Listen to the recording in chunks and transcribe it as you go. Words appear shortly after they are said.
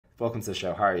Welcome to the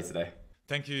show. How are you today?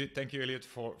 Thank you, Elliot,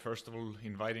 for first of all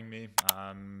inviting me.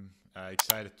 I'm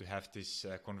excited to have this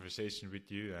conversation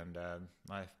with you, and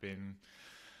I've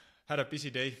had a busy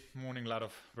day, morning, a lot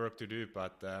of work to do,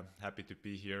 but happy to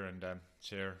be here and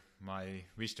share my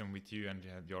wisdom with you and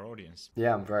your audience.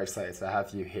 Yeah, I'm very excited to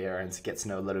have you here and to get to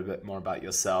know a little bit more about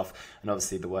yourself and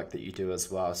obviously the work that you do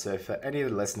as well. So for any of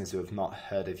the listeners who have not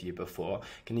heard of you before,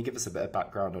 can you give us a bit of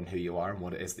background on who you are and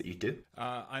what it is that you do?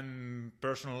 I'm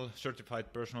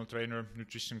certified personal trainer,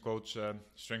 nutrition coach,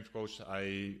 strength coach.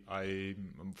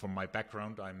 From my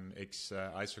background, I'm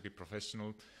ex-ice hockey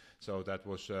professional, so that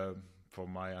was until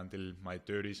my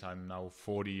 30s. I'm now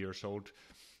 40 years old,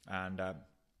 and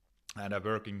I'm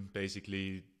working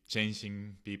basically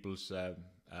changing people's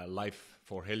life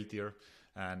for healthier.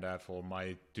 And for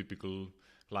my typical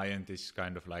client is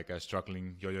kind of like a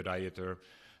struggling yo-yo dieter,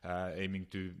 aiming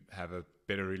to have a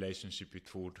better relationship with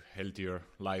food, healthier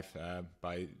life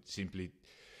by simply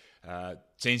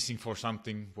changing for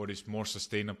something what is more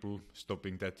sustainable,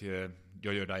 stopping that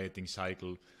yo-yo dieting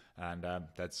cycle. And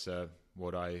that's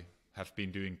what I have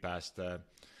been doing past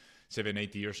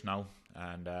 7-8 years now,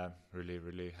 and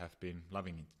really have been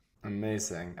loving it.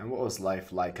 Amazing. And what was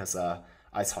life like as a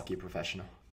ice hockey professional?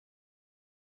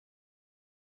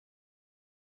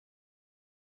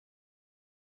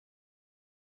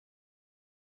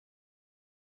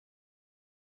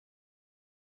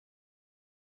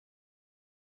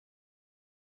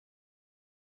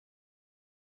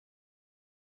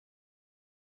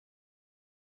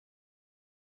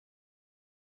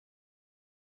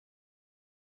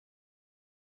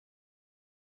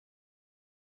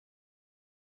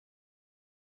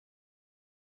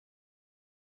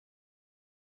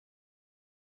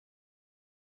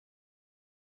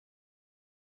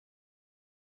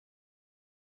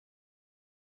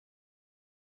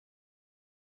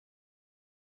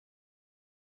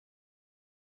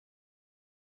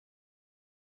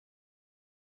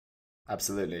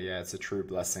 Absolutely, yeah. It's a true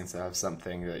blessing to have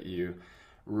something that you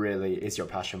really is your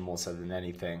passion more so than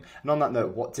anything. And on that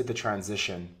note, what did the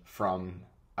transition from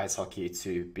ice hockey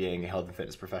to being a health and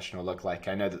fitness professional look like?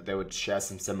 I know that they would share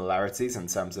some similarities in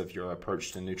terms of your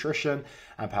approach to nutrition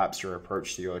and perhaps your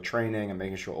approach to your training and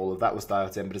making sure all of that was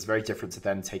dialed in, but it's very different to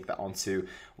then take that onto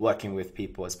working with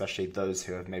people, especially those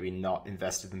who have maybe not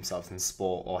invested themselves in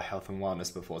sport or health and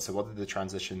wellness before. So what did the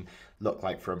transition look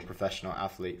like from professional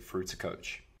athlete through to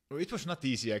coach? It was not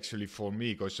easy actually for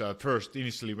me, because first,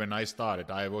 initially when I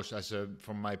started, I was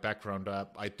from my background,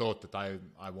 I thought that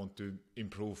I want to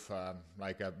improve,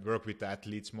 work with the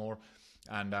athletes more,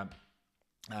 and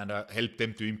help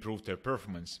them to improve their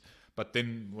performance. But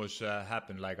then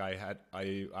happened, like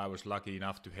I was lucky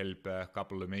enough to help a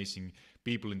couple amazing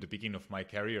people in the beginning of my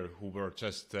career who were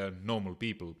just normal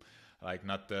people, like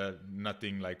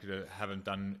nothing like haven't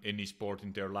done any sport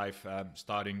in their life,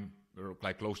 starting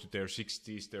like close to their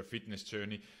 60s, their fitness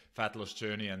journey, fat loss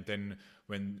journey. And then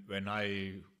when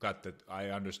I got that, I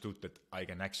understood that I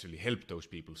can actually help those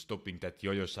people, stopping that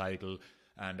yo-yo cycle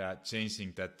and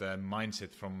changing that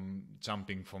mindset from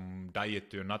jumping from diet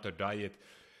to another diet.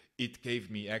 It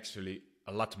gave me actually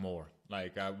a lot more.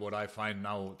 Like what I find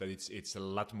now, that it's a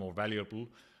lot more valuable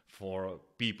for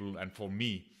people and for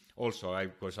me also,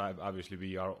 because obviously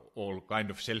we are all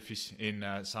kind of selfish in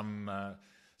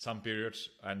some periods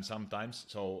and sometimes.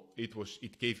 So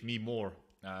it gave me more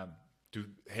to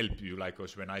help you. Like,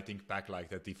 because when I think back like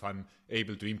that, if I'm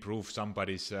able to improve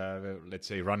somebody's, let's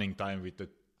say, running time with the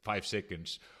 5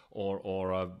 seconds,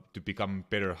 or to become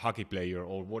better hockey player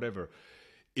or whatever,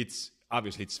 it's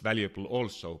obviously it's valuable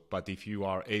also. But if you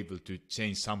are able to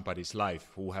change somebody's life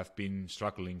who have been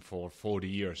struggling for 40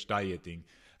 years dieting,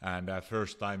 and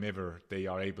first time ever they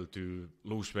are able to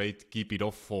lose weight, keep it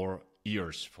off for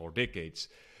years, for decades,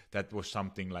 that was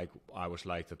something like I was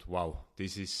like that, wow,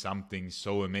 this is something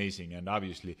so amazing. And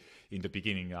obviously in the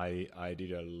beginning I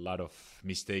did a lot of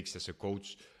mistakes as a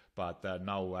coach, but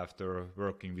now after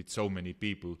working with so many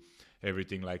people,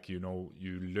 everything, like, you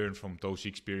learn from those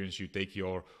experiences, you take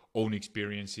your own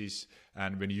experiences,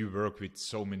 and when you work with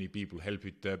so many people, help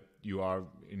with you are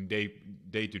in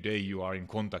day to day, you are in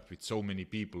contact with so many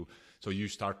people, so you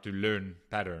start to learn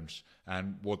patterns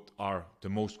and what are the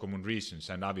most common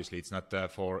reasons. And obviously it's not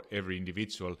for every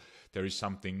individual, there is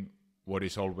something what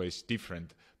is always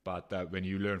different, but when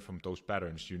you learn from those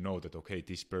patterns, you know that, okay,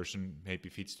 this person maybe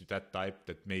fits to that type,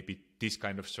 that maybe this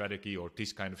kind of strategy or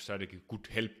this kind of strategy could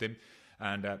help them.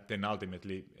 And then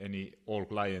ultimately all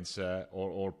clients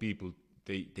or people,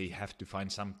 they have to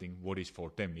find something what is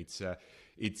for them.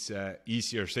 It's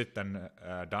easier said than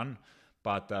done,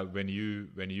 but when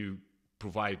you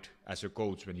provide as a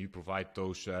coach, when you provide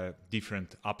those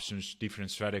different options, different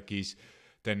strategies,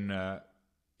 then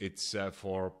it's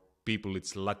for people,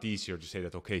 it's a lot easier to say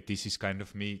that, okay, this is kind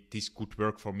of me, this could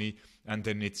work for me. And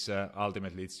then it's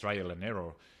ultimately it's trial and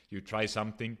error. You try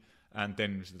something and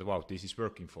then wow, this is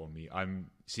working for me. I'm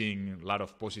seeing a lot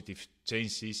of positive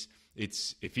changes.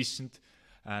 It's efficient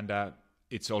and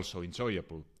it's also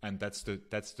enjoyable. And that's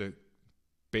the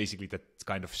basically that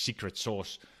kind of secret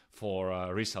sauce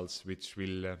for results which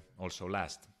will also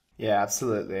last. Yeah,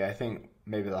 absolutely. I think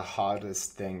maybe the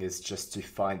hardest thing is just to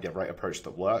find the right approach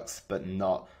that works, but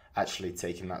not actually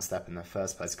taking that step in the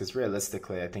first place. Because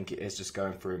realistically, I think it is just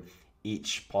going through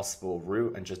each possible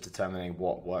route and just determining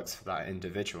what works for that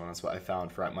individual. And that's what I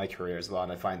found throughout my career as well.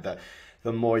 And I find that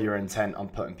the more you're intent on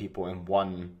putting people in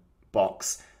one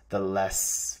box, the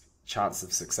less chance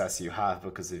of success you have,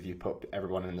 because if you put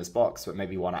everyone in this box, but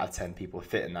maybe 1 out of 10 people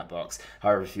fit in that box.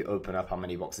 However, if you open up how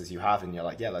many boxes you have and you're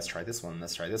like, yeah, let's try this one,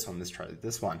 let's try this one, let's try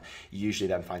this one, you usually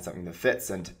then find something that fits,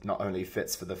 and not only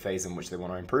fits for the phase in which they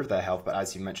want to improve their health, but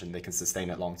as you mentioned, they can sustain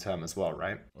it long term as well,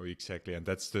 right? Oh, exactly. And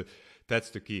that's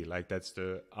the key. Like that's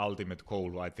the ultimate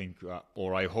goal, I think,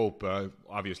 or I hope.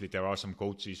 Obviously, there are some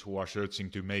coaches who are searching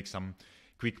to make some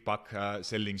quick buck,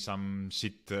 selling some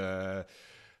shit,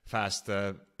 fast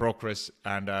progress,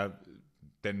 and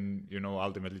then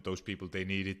ultimately those people, they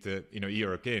need it in a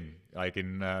year again. Like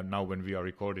in now when we are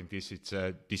recording this, it's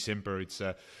December.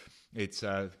 It's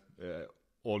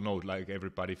all know, like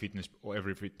every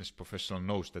fitness professional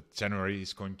knows that January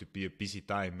is going to be a busy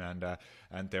time,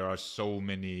 and there are so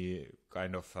many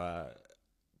kind of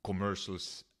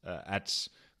commercials, ads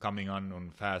coming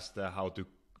on fast, how to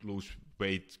lose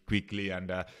weight quickly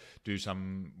and do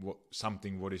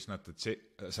something what is not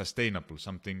sustainable,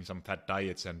 some fat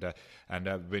diets, and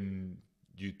when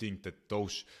you think that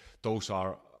those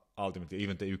are ultimately,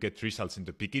 even that you get results in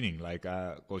the beginning, like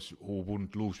because who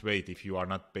wouldn't lose weight if you are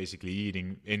not basically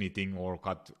eating anything or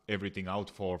cut everything out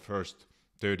for first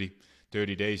 30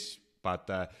 days. But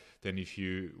then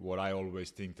what I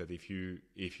always think that if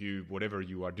you whatever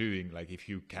you are doing, like if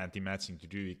you can't imagine to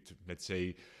do it, let's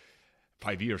say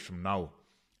 5 years from now,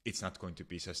 it's not going to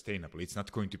be sustainable. It's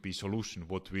not going to be solution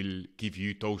what will give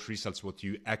you those results what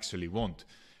you actually want,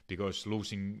 because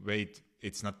losing weight,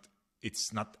 it's not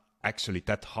actually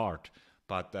that hard.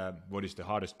 But what is the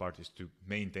hardest part is to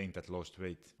maintain that lost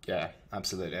weight. Yeah,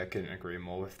 absolutely. I couldn't agree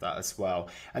more with that as well.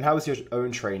 And how has your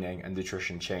own training and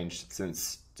nutrition changed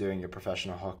since doing your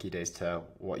professional hockey days to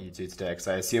what you do today? Because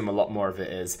I assume a lot more of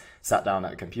it is sat down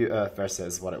at a computer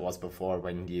versus what it was before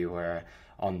when you were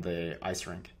on the ice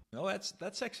rink. No,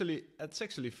 that's actually a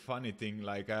funny thing.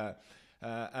 Like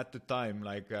at the time,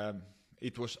 like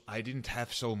it was, I didn't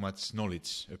have so much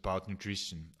knowledge about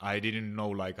nutrition. I didn't know,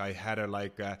 like I had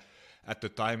at the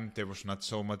time there was not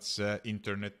so much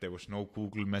internet. There was no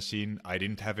Google machine. I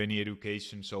didn't have any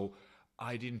education, so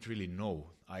I didn't really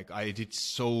know. Like I did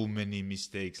so many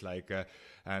mistakes. Like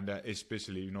and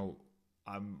especially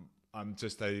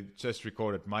I just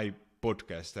recorded my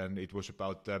podcast, and it was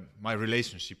about my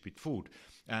relationship with food,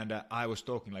 and I was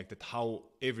talking like that, how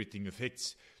everything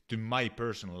affects to my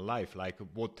personal life, like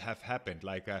what have happened,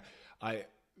 like I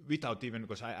without even,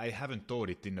 because I haven't thought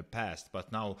it in the past,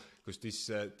 but now because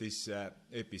this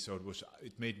episode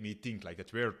it made me think like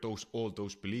that, where all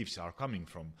those beliefs are coming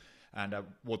from, and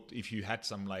what if you had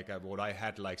some like what I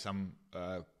had, like some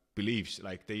beliefs,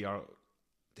 like they are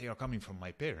coming from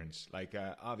my parents, like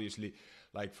obviously,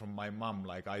 like from my mom.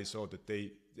 Like I saw that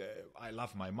I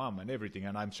love my mom and everything,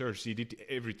 and I'm sure she did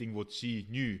everything what she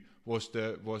knew was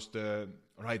the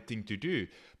right thing to do,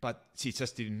 but she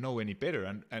just didn't know any better,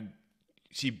 and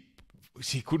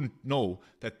she couldn't know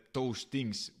that those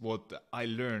things what I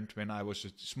learned when I was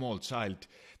a small child,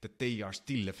 that they are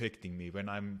still affecting me when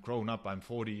I'm grown up. I'm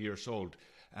 40 years old,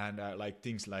 and like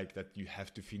things like that, you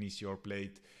have to finish your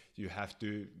plate, you have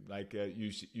to like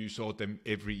you saw them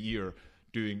every year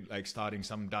doing, like starting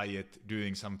some diet,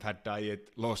 doing some fat diet,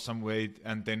 lost some weight,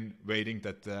 and then waiting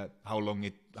that how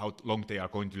long they are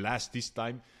going to last this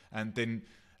time, and then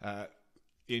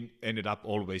ended up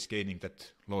always gaining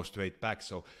that lost weight back.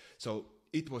 So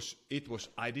it was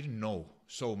I didn't know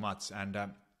so much, and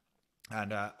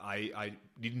I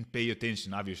didn't pay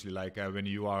attention, obviously, like when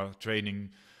you are training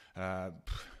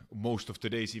most of the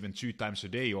days, even 2 times a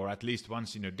day, or at least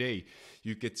once in a day,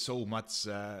 you get so much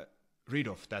rid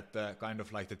of that kind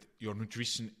of like that your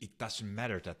nutrition, it doesn't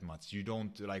matter that much. You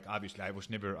don't, like, obviously I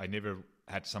never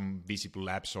had some visible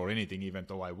abs or anything, even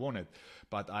though I wanted,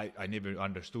 but I never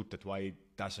understood that why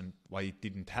it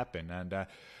didn't happen. And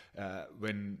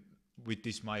when with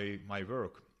this my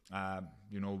work,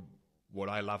 what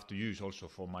I love to use also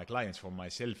for my clients, for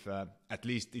myself, at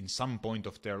least in some point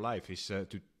of their life, is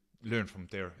to learn from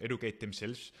their, educate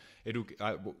themselves.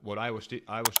 What I was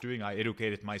doing, I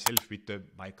educated myself with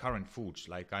my current foods,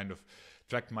 like kind of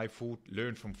track my food,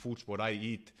 learn from foods what I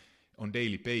eat on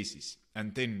daily basis.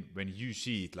 And then when you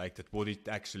see it like that, what it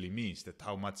actually means, that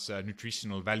how much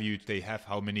nutritional value they have,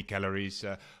 how many calories,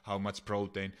 how much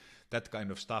protein, that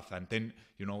kind of stuff. And then,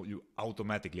 you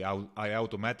automatically, I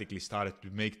automatically started to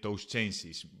make those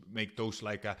changes, make those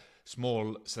like a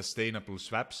small sustainable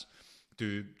swaps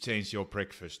to change your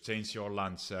breakfast, change your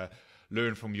lunch,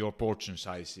 learn from your portion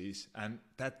sizes. And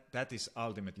that is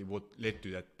ultimately what led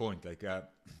to that point, like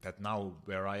that now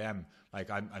where I am, like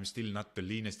I'm still not the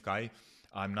leanest guy.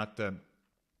 I'm not,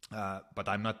 but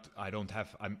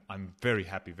I'm very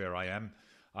happy where I am.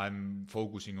 I'm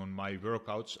focusing on my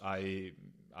workouts.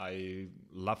 I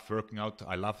love working out.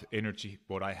 I love energy,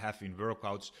 what I have in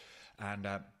workouts. And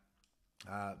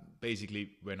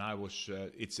basically when I was,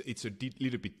 it's a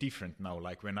little bit different now.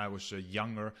 Like when I was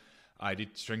younger, I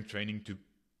did strength training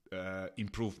to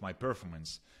improve my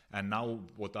performance. And now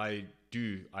what I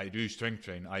do strength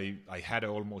train. I had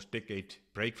an almost decade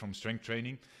break from strength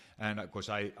training, and because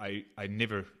I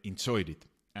never enjoyed it.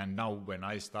 And now when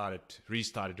I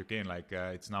restarted again, like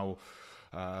it's now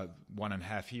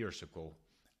 1.5 years ago,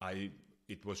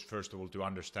 it was first of all to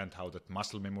understand how that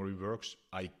muscle memory works.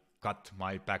 I got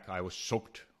my back. I was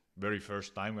shocked very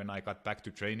first time when I got back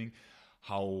to training,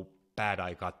 how bad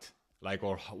I got. Like,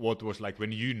 or what was like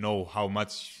when you know how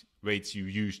much weights you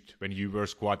used when you were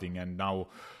squatting, and now,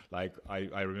 like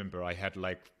I remember I had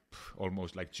like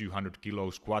almost like 200 kilo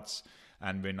squats,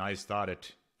 and when I started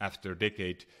after a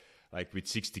decade, like with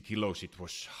 60 kilos, it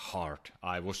was hard.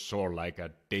 I was sore like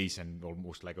a days and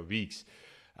almost like a weeks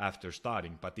after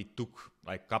starting, but it took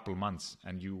like a couple months,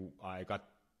 and I got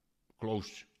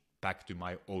close back to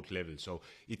my old level. So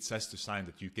it's just a sign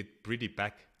that you get pretty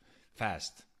back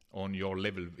fast on your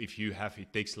level. If you have,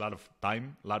 it takes a lot of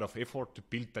time, a lot of effort to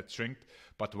build that strength,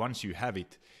 but once you have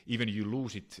it, even you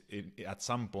lose it at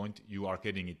some point, you are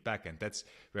getting it back. And that's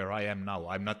where I am now.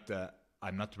 I'm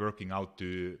not working out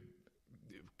to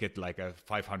get like a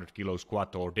 500 kilo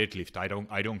squat or deadlift.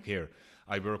 I don't care.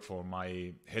 I work for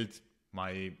my health,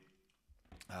 my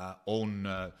own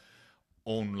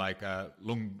like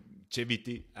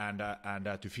longevity, and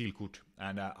to feel good.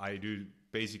 And I do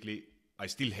basically, I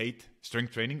still hate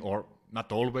strength training, or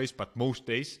not always, but most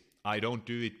days. I don't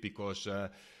do it because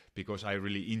I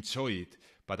really enjoy it,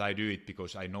 but I do it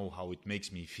because I know how it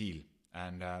makes me feel.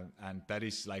 And that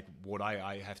is like what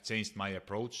I have changed my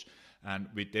approach. And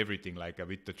with everything, like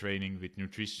with the training, with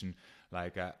nutrition,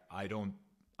 like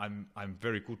I'm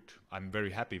very good. I'm very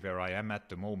happy where I am at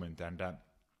the moment.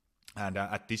 And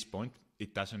at this point,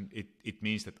 it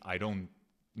means that I don't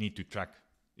need to track.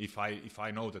 If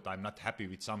I know that I'm not happy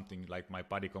with something like my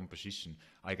body composition,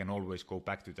 I can always go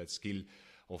back to that skill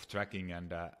of tracking,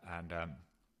 and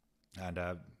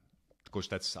because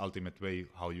that's the ultimate way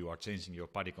how you are changing your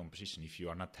body composition if you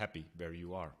are not happy where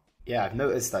you are. Yeah, I've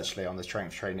noticed actually on the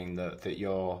strength training that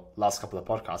your last couple of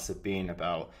podcasts have been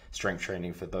about strength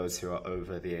training for those who are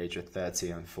over the age of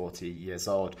 30 and 40 years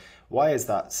old. Why is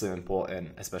that so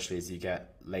important, especially as you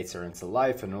get later into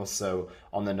life? And also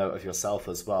on the note of yourself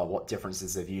as well, what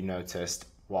differences have you noticed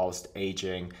whilst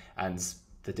aging, and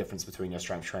the difference between your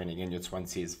strength training in your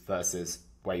 20s versus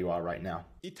where you are right now?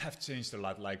 It have changed a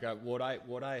lot. Like what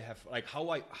I have, like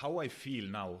how I feel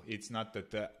now. It's not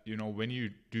that when you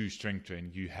do strength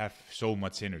training, you have so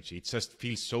much energy. It just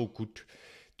feels so good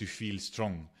to feel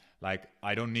strong. Like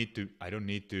I don't need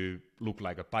to look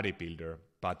like a bodybuilder.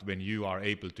 But when you are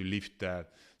able to lift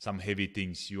some heavy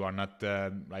things, you are not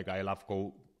like I love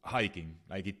go hiking.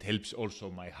 Like it helps also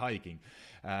my hiking.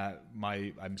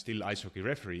 I'm still ice hockey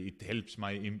referee. It helps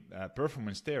my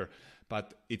performance there.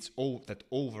 But it's that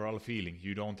overall feeling.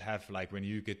 You don't have like when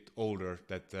you get older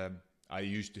that I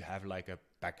used to have like a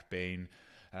back pain,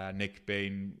 neck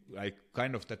pain, like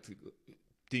kind of that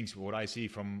things what I see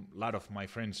from a lot of my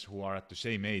friends who are at the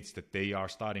same age, that they are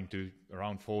starting to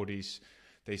around 40s,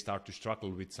 they start to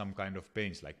struggle with some kind of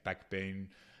pains like back pain,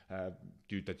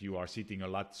 due that you are sitting a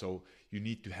lot. So you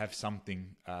need to have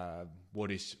something what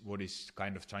is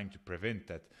kind of trying to prevent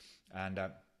that.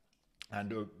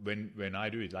 And when I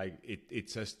do it, like it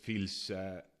just feels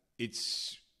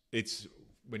it's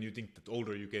when you think that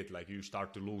older you get, like you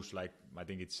start to lose, like I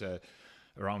think it's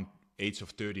around age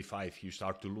of 35 you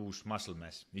start to lose muscle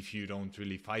mass if you don't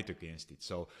really fight against it.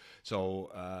 So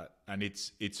and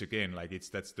it's again like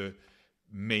that's the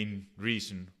main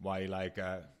reason why like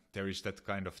there is that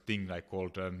kind of thing like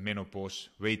called menopause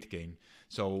weight gain.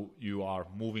 So you are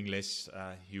moving less,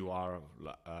 you are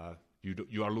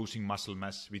You are losing muscle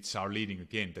mass, which are leading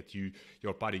again that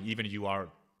your body, even you are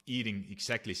eating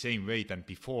exactly same weight than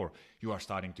before, you are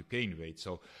starting to gain weight.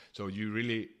 So you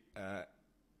really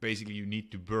basically you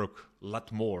need to work a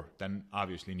lot more than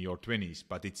obviously in your 20s,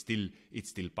 but it's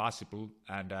still possible,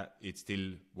 and it's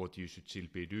still what you should still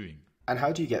be doing. And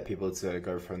how do you get people to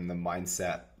go from the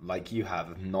mindset like you have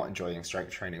of not enjoying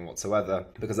strength training whatsoever?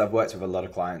 Because I've worked with a lot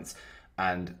of clients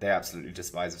and they absolutely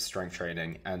despise strength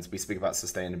training. And we speak about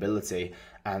sustainability,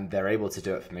 and they're able to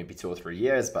do it for maybe 2 or 3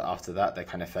 years, but after that, they're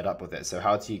kind of fed up with it. So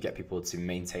how do you get people to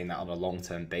maintain that on a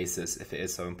long-term basis if it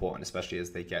is so important, especially as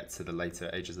they get to the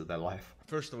later ages of their life?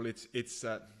 First of all, it's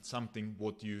something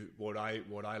what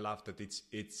I love, that it's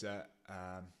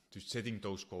to setting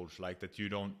those goals, like that you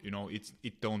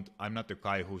don't, I'm not the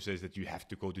guy who says that you have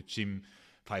to go to gym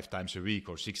 5 times a week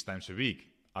or 6 times a week.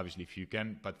 Obviously, if you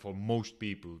can, but for most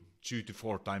people, 2 to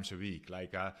 4 times a week.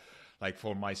 Like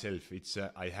for myself, it's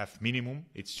I have minimum.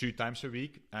 It's 2 times a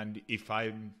week, and if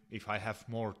I have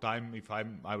more time,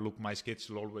 I look my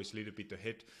schedule always a little bit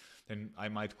ahead, then I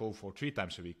might go for 3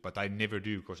 times a week. But I never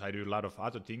do, because I do a lot of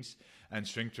other things, and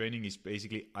strength training is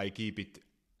basically I keep it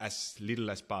as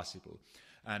little as possible.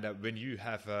 And when you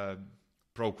have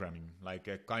programming, like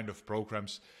kind of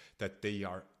programs that they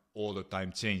are all the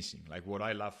time changing, like what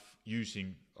I love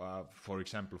using, for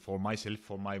example, for myself,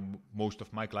 for most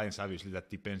of my clients, obviously that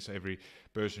depends, every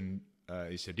person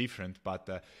is different,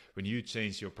 but when you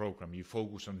change your program, you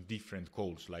focus on different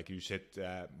goals. Like you said,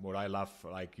 what I love,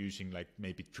 like using like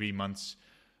maybe 3 months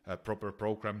proper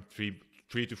program,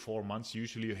 3 to 4 months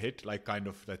usually ahead, like kind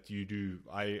of that you do.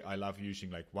 I love using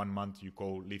like 1 month you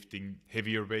go lifting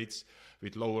heavier weights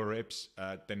with lower reps,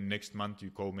 then next month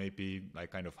you go maybe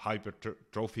like kind of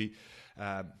hypertrophy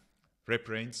rep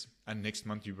range, and next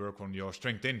month you work on your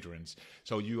strength endurance.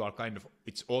 So you are kind of,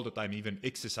 it's all the time, even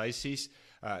exercises,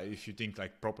 if you think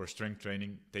like proper strength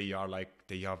training, they are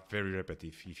very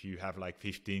repetitive. If you have like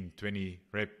 15, 20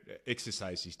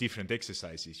 exercises, different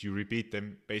exercises, you repeat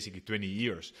them basically 20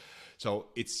 years. So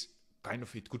it's kind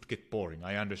of, it could get boring,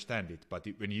 I understand it, but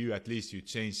when you at least you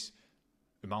change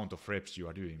amount of reps you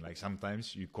are doing, like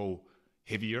sometimes you go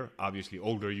heavier, obviously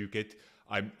older you get.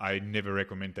 I never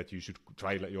recommend that you should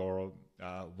try your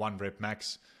 1 rep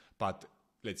max, but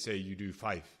let's say you do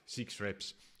 5, 6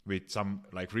 reps with some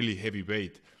like really heavy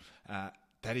weight.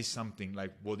 That is something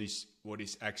like what is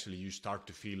actually, you start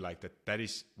to feel like that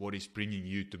is what is bringing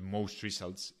you the most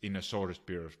results in a shortest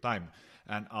period of time.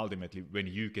 And ultimately, when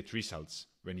you get results,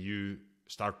 when you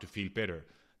start to feel better,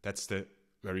 that's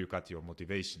where you got your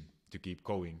motivation to keep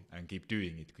going and keep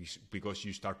doing it, because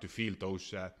you start to feel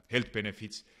those health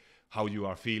benefits, how you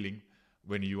are feeling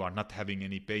when you are not having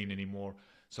any pain anymore.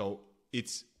 So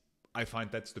I find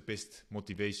that's the best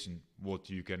motivation what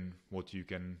you can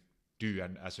do,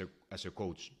 and as a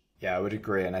coach. Yeah, I would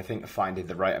agree. And I think finding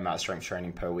the right amount of strength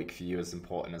training per week for you is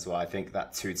important as well. I think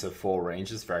that 2 to 4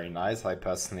 range is very nice. I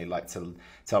personally like to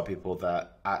tell people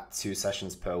that at 2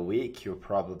 sessions per week, you're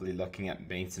probably looking at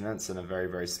maintenance and a very,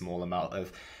 very small amount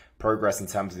of progress in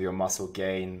terms of your muscle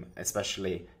gain,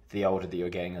 especially the older that you're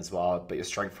getting as well. But your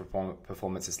strength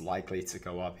performance is likely to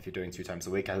go up if you're doing 2 times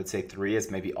a week. I would say 3 is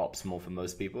maybe optimal for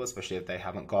most people, especially if they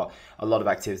haven't got a lot of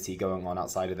activity going on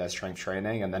outside of their strength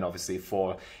training. And then obviously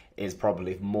 4 is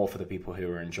probably more for the people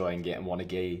who are enjoying it and want to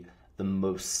get the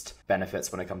most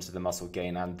benefits when it comes to the muscle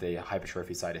gain and the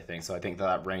hypertrophy side of things. So I think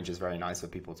that range is very nice for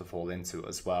people to fall into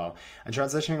as well. And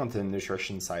transitioning onto the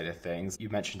nutrition side of things, you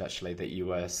mentioned actually that you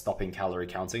were stopping calorie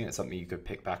counting. It's something you could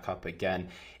pick back up again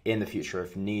in the future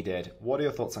if needed. What are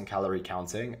your thoughts on calorie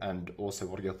counting, and also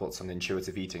what are your thoughts on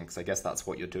intuitive eating? Because I guess that's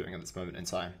what you're doing at this moment in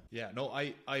time. Yeah, no,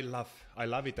 I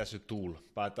love it as a tool,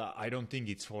 but I don't think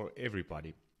it's for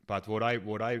everybody. But what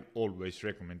I always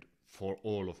recommend for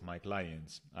all of my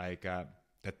clients, like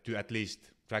that to at least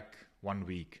track 1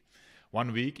 week,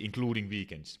 including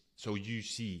weekends, so you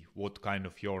see what kind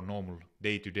of your normal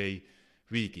day-to-day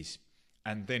week is,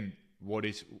 and then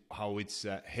how it's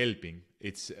helping.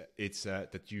 It's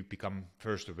that you become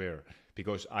first aware,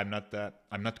 because I'm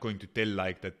not going to tell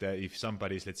like that if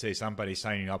somebody's, let's say somebody's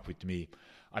signing up with me,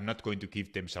 I'm not going to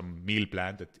give them some meal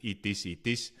plan that eat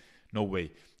this. No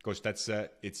way. Because that's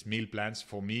it's meal plans,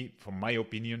 for me, from my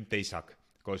opinion, they suck,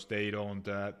 because they don't.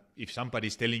 If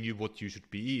somebody's telling you what you should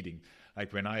be eating,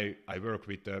 like when I work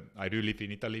with, I do live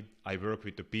in Italy. I work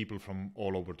with the people from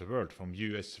all over the world, from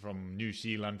US, from New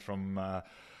Zealand, from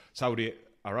Saudi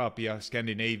Arabia,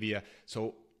 Scandinavia,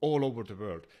 so all over the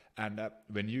world. And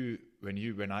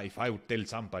if I would tell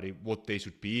somebody what they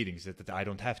should be eating, is that I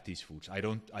don't have these foods.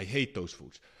 I hate those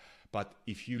foods. But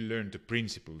if you learn the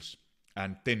principles,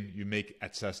 and then you make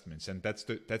adjustments, and that's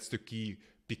the key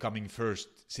becoming first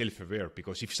self-aware,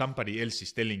 because if somebody else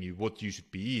is telling you what you should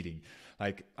be eating,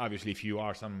 like obviously if you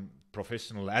are some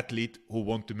professional athlete who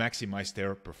want to maximize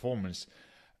their performance,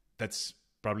 that's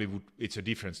probably it's a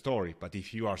different story. But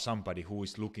if you are somebody who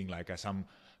is looking like some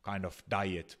kind of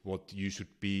diet, what you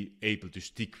should be able to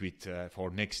stick with for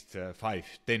next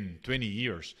 5, 10, 20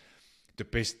 years, the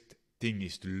best thing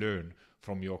is to learn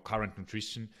from your current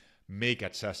nutrition, make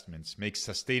adjustments, make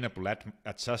sustainable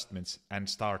adjustments, and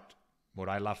start what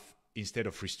I love, instead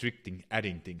of restricting,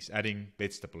 adding things, adding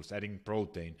vegetables, adding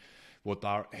protein, what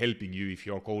are helping you if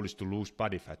your goal is to lose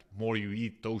body fat. More you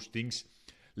eat those things,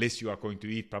 less you are going to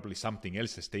eat probably something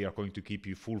else, as they are going to keep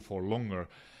you full for longer.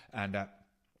 And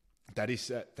that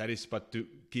is but the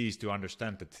key is to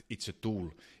understand that it's a tool.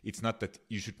 It's not that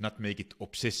you should not make it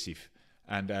obsessive,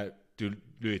 and to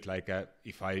do it like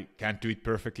if I can't do it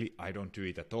perfectly, I don't do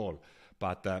it at all.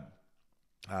 But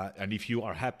and if you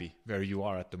are happy where you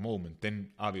are at the moment, then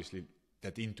obviously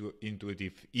that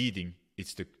intuitive eating,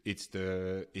 it's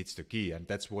the key, and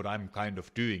that's what I'm kind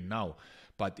of doing now.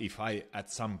 But if I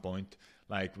at some point,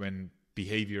 like when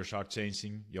behaviors are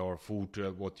changing, your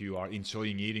food, what you are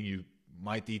enjoying eating, you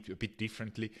might eat a bit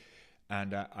differently,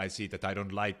 and I see that I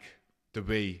don't like the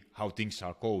way how things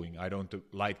are going, I don't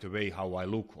like the way how I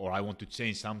look, or I want to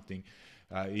change something,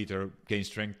 either gain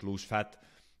strength, lose fat,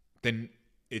 then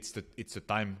it's the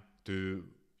time to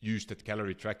use that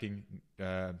calorie tracking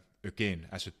again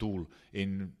as a tool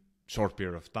in short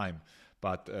period of time.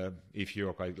 But if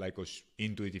you're like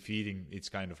intuitive eating, it's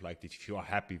kind of like if you are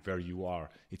happy where you are,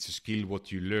 it's a skill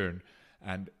what you learn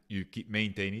and you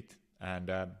maintain it,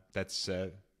 and that's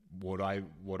what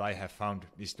I have found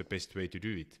is the best way to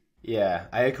do it. Yeah,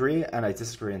 I agree and I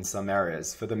disagree in some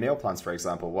areas. For the meal plans, for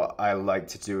example, what I like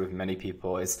to do with many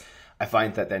people is I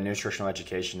find that their nutritional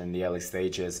education in the early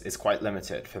stages is quite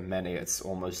limited. For many, it's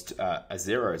almost a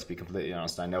zero, to be completely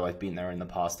honest. I know I've been there in the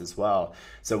past as well.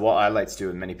 So what I like to do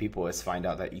with many people is find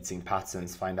out their eating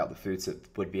patterns, find out the foods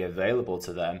that would be available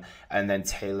to them, and then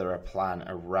tailor a plan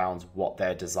around what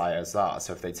their desires are.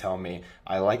 So if they tell me,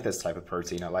 I like this type of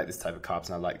protein, I like this type of carbs,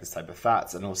 and I like this type of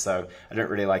fats, and also I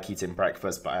don't really like eating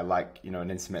breakfast, but I like,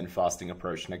 an intermittent fasting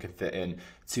approach, and I can fit in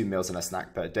 2 meals and a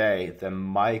snack per day, then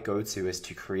my go-to is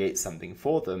to create something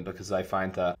for them, because I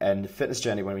find that a fitness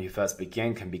journey when you first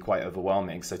begin can be quite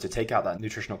overwhelming. So to take out that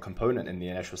nutritional component in the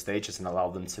initial stages and allow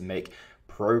them to make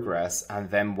progress, and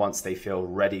then once they feel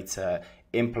ready to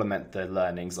implement the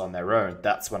learnings on their own,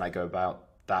 that's when I go about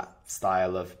that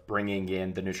style of bringing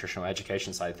in the nutritional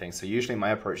education side of things. So usually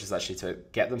my approach is actually to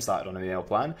get them started on a meal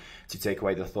plan, to take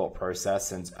away the thought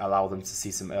process and allow them to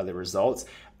see some early results,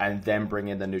 and then bring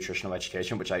in the nutritional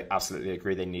education, which I absolutely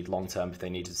agree they need long-term if they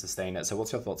need to sustain it. So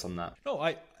what's your thoughts on that?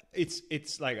 No,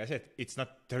 it's like I said, it's not,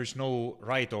 there's no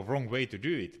right or wrong way to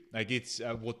do it. Like it's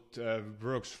what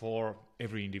works for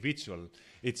every individual.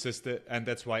 It's just, and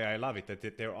that's why I love it,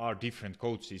 that there are different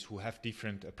coaches who have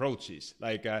different approaches.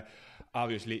 Like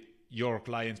obviously your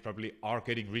clients probably are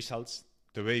getting results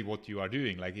the way what you are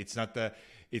doing. Like it's not that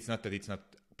it's not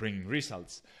bringing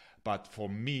results. But for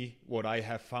me, what I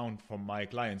have found from my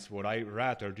clients, what I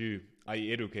rather do, I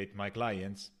educate my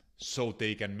clients so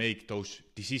they can make those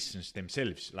decisions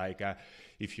themselves. Like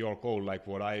if your goal, like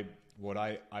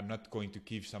I'm not going to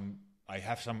give some, I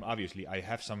have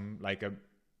some like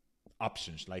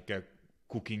options, like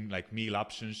cooking, like meal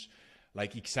options,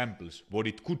 like examples, what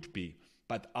it could be.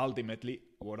 But ultimately,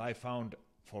 what I found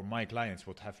for my clients,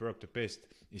 what have worked the best,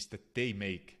 is that they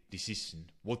make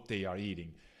decision what they are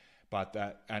eating. But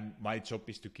and my job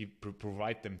is to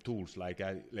provide them tools. Like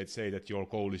let's say that your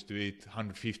goal is to eat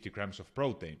 150 grams of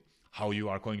protein. How you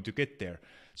are going to get there?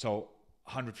 So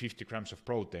 150 grams of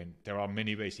protein. There are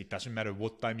many ways. It doesn't matter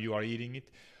what time you are eating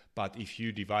it. But if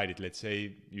you divide it, let's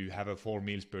say you have 4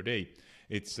 meals per day.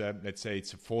 It's let's say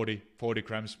it's 40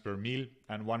 grams per meal,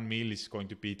 and one meal is going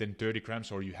to be then 30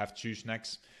 grams, or you have 2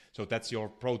 snacks. So that's your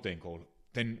protein goal.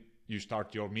 Then you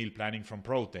start your meal planning from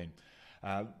protein.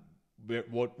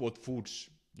 What foods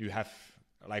you have,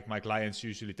 like my clients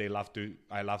usually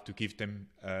I love to give them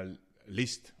a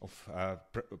list of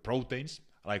proteins,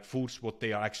 like foods what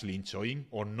they are actually enjoying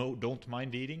or don't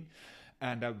mind eating,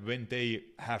 and when they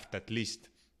have that list,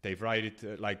 they write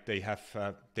it like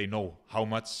they know how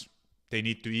much they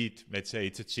need to eat. Let's say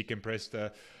it's a chicken breast,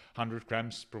 100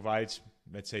 grams provides,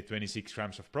 let's say 26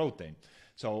 grams of protein.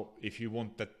 So if you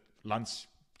want that lunch,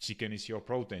 chicken is your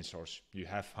protein source. You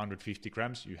have 150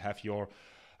 grams, you have your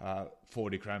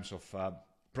 40 grams of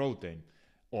protein.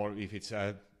 Or if it's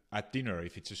at dinner,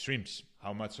 if it's a shrimps,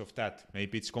 how much of that?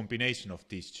 Maybe it's combination of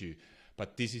these two.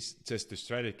 But this is just the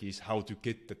strategy, is how to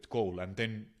get that goal, and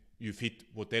then you fit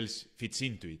what else fits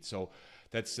into it. So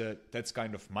that's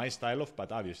kind of my style of,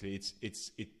 but obviously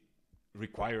it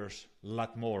requires a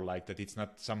lot more, like that. It's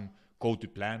not some go-to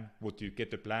plan. What you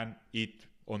get a plan, eat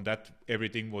on that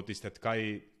everything. What is that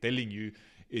guy telling you?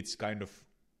 It's kind of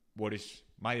what is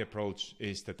my approach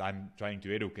is that I'm trying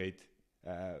to educate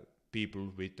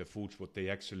people with the foods what they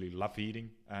actually love eating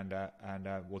and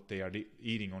what they are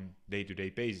eating on day-to-day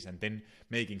basis, and then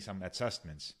making some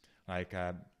adjustments, like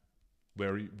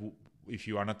where if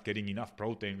you are not getting enough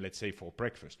protein, let's say for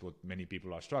breakfast, what many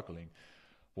people are struggling,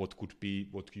 what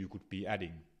you could be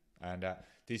adding. And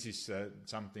this is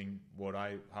something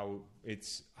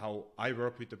how I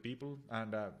work with the people,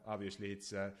 and obviously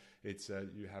it's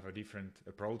you have a different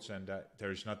approach, and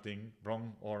there is nothing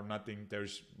wrong or nothing.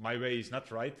 My way is not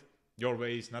right, your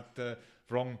way is not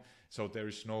wrong. So there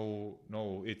is no.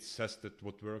 It's just that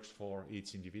what works for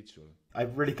each individual. I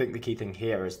really think the key thing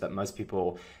here is that most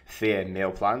people fear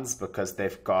meal plans because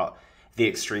they've got the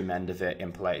extreme end of it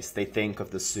in place. They think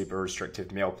of the super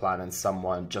restrictive meal plan and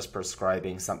someone just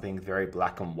prescribing something very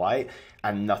black and white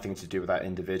and nothing to do with that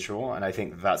individual. And I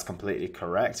think that's completely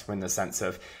correct in the sense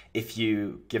of if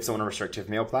you give someone a restrictive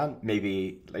meal plan,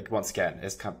 maybe, like, once again,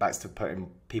 it's kind of back to putting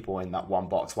people in that one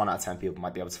box. 1 out of 10 people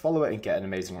might be able to follow it and get an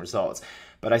amazing result.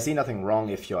 But I see nothing wrong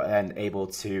if you're then able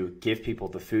to give people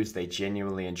the foods they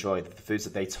genuinely enjoy, the foods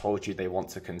that they told you they want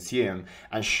to consume,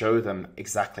 and show them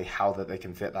exactly how that they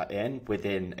can fit that in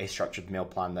within a structured meal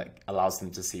plan that allows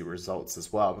them to see results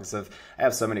as well. Because I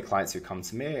have so many clients who come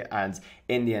to me, and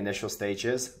in the initial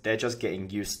stages, they're just getting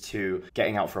used to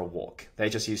getting out for a walk. They're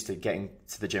just used to getting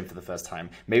to the gym for the first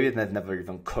time. Maybe they've never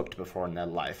even cooked before in their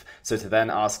life. So to then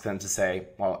ask them to say,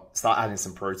 well, start adding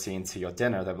some protein to your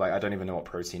dinner, they're like, I don't even know what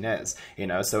protein is.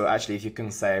 So actually, if you can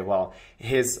say, well,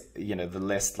 here's, the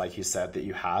list, like you said, that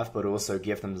you have, but also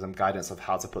give them some guidance of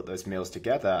how to put those meals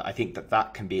together, I think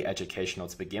that can be educational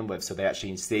to begin with. So they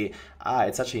actually see,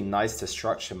 it's actually nice to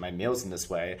structure my meals in this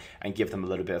way and give them a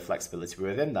little bit of flexibility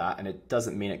within that. And it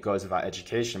doesn't mean it goes without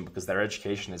education, because their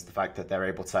education is the fact that they're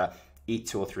able to eat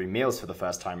 2 or 3 meals for the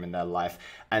first time in their life,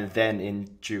 and then in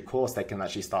due course they can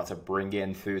actually start to bring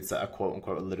in foods that are quote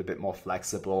unquote a little bit more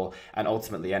flexible and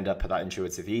ultimately end up at that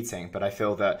intuitive eating. But I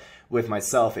feel that with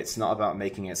myself, it's not about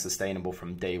making it sustainable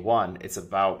from day one. It's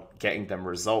about getting them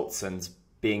results and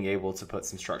being able to put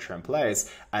some structure in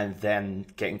place, and then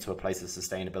getting to a place of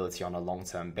sustainability on a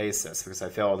long-term basis. Because I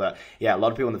feel that, a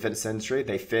lot of people in the fitness industry,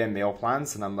 they fear meal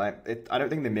plans, and I'm like, I don't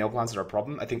think the meal plans are a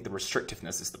problem. I think the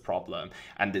restrictiveness is the problem,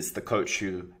 and it's the coach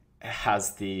who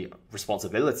has the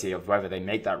responsibility of whether they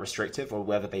make that restrictive or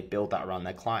whether they build that around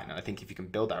their client. And I think if you can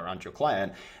build that around your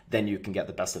client, then you can get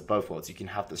the best of both worlds. You can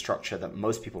have the structure that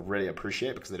most people really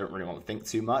appreciate because they don't really want to think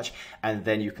too much, and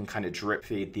then you can kind of drip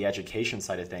feed the education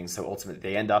side of things, so ultimately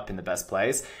they end up in the best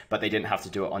place, but they didn't have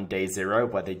to do it on day 0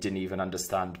 where they didn't even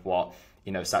understand what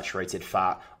saturated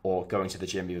fat or going to the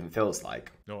gym even feels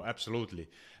like. No, absolutely.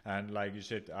 And like you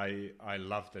said, I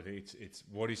love that it's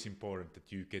what is important,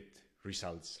 that you get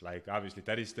results. Like obviously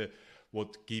that is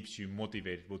what keeps you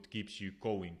motivated, what keeps you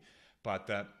going. But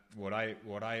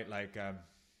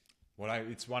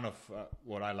it's one of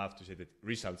what I love to say, that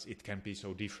results, it can be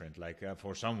so different. Like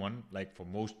for someone, like for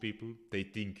most people, they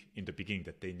think in the beginning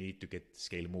that they need to get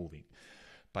scale moving,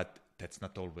 but that's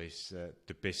not always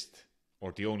the best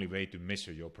or the only way to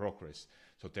measure your progress.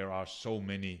 So there are so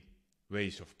many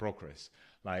ways of progress.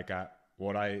 Like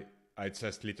what I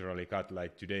just literally got,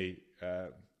 like today,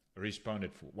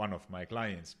 responded for one of my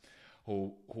clients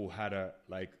who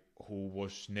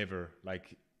was never,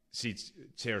 like, she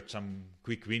shared some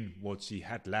quick win what she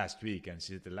had last week, and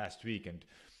she said the last week, and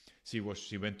she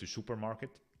went to supermarket,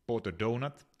 bought a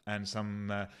donut and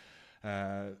some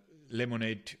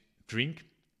lemonade drink,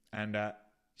 and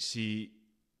she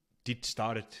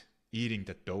started eating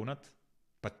that donut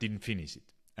but didn't finish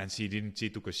it, and she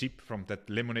took a sip from that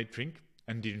lemonade drink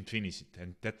and didn't finish it,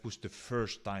 and that was the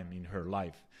first time in her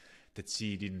life that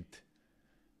she didn't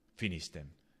finish them.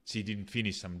 She didn't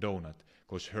finish some donut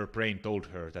because her brain told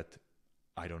her that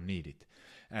I don't need it.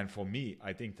 And for me,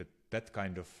 I think that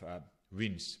kind of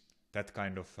wins, that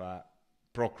kind of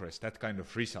progress, that kind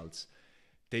of results,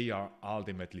 they are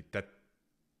ultimately that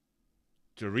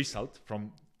the result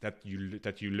from that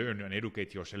you learn and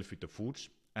educate yourself with the foods,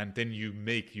 and then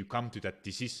you come to that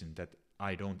decision that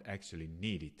I don't actually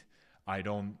need it. I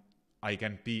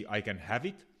can have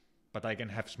it, but I can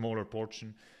have smaller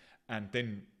portion. And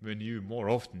then when more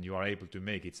often you are able to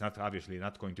make, it's not obviously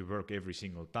not going to work every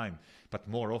single time, but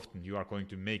more often you are going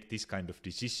to make this kind of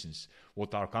decisions,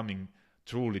 what are coming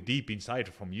truly deep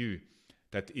inside from you,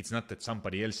 that it's not that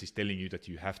somebody else is telling you that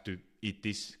you have to eat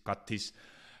this, cut this,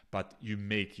 but you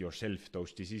make yourself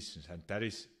those decisions. And that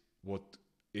is what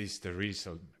is the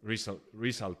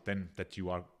result then that you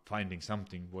are finding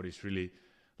something what is really,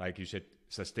 like you said,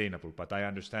 sustainable. But I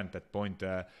understand that point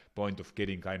of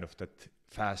getting kind of that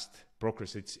fast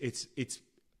progress. It's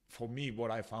for me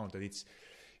what I found that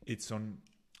it's on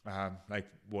like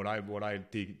what I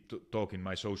talk in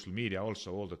my social media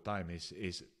also all the time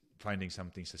is finding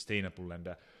something sustainable and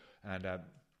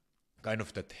kind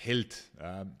of that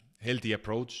healthy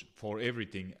approach for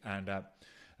everything. And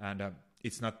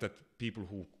it's not that people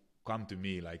who come to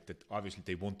me like that, obviously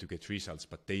they want to get results,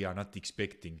 but they are not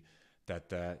expecting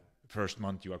that first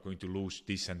month you are going to lose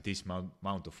this and this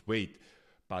amount of weight,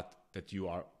 but that you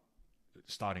are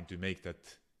starting to make that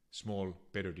small,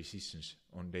 better decisions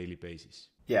on daily basis.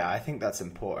 Yeah, I think that's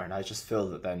important. I just feel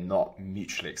that they're not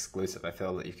mutually exclusive. I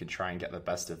feel that you can try and get the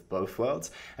best of both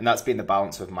worlds. And that's been the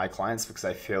balance with my clients, because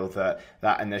I feel that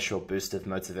that initial boost of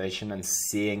motivation and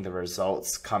seeing the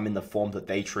results come in the form that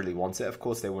they truly want it. Of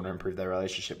course, they want to improve their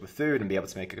relationship with food and be able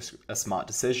to make a smart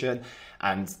decision.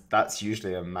 And that's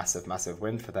usually a massive, massive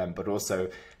win for them. But also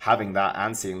having that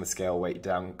and seeing the scale weight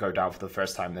go down for the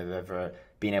first time they've ever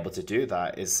being able to do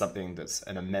that is something that's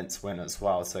an immense win as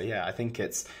well. So yeah, I think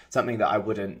it's something that I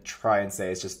wouldn't try and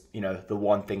say is just, you know, the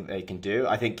one thing they can do.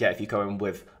 I think, yeah, if you go in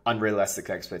with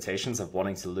unrealistic expectations of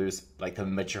wanting to lose like the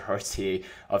majority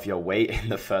of your weight in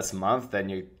the first month, then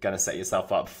you're going to set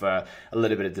yourself up for a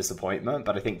little bit of disappointment.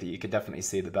 But I think that you could definitely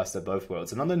see the best of both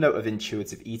worlds. And on the note of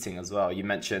intuitive eating as well, you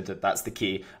mentioned that that's the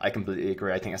key. I completely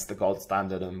agree. I think that's the gold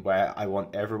standard and where I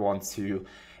want everyone to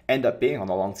end up being on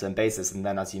a long-term basis. And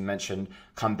then, as you mentioned,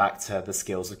 come back to the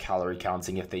skills of calorie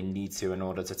counting if they need to in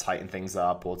order to tighten things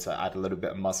up or to add a little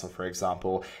bit of muscle, for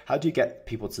example. How do you get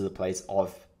people to the place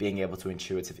of being able to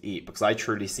intuitive eat? Because I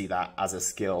truly see that as a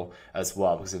skill as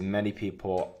well, because many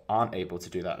people aren't able to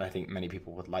do that, and I think many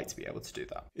people would like to be able to do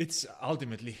that. It's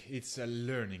ultimately it's a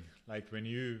learning. Like when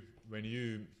you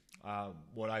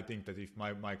what I think that if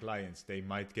my clients, they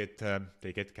might get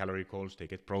they get calorie calls, they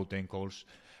get protein calls,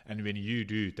 and when you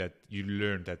do that, you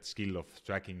learn that skill of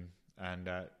tracking and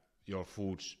your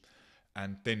foods,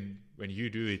 and then when you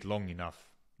do it long enough,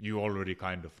 you already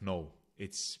kind of know.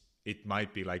 It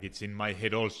might be like it's in my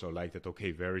head also, like that,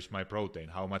 okay, where is my protein?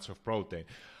 How much of protein?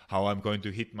 How I'm going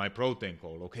to hit my protein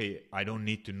goal? Okay, I don't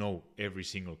need to know every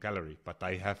single calorie, but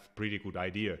I have pretty good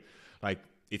idea. Like,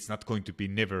 it's not going to be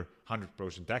never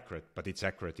 100% accurate, but it's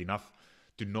accurate enough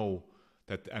to know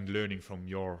that, and learning from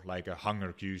your like a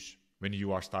hunger cues. When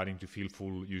you are starting to feel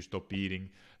full, you stop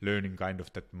eating, learning kind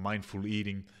of that mindful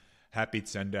eating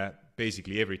habits. And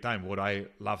basically every time what I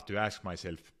love to ask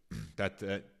myself that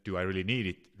do I really need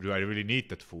it? Do I really need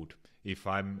that food? If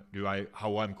how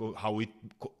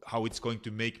it's going to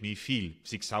make me feel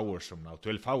 6 hours from now,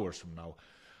 12 hours from now,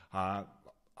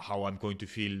 how I'm going to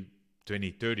feel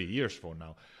 20, 30 years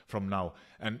from now.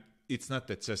 And it's not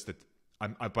that just that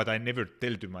but I never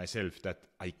tell to myself that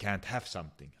I can't have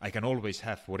something. I can always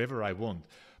have whatever I want,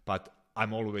 but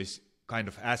I'm always kind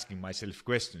of asking myself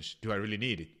questions. Do I really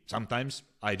need it? Sometimes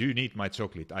I do need my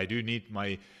chocolate. I do need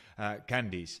my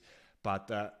candies, but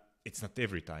it's not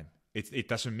every time. It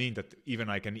doesn't mean that even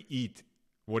I can eat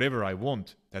whatever I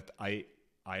want, that I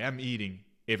am eating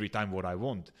every time what I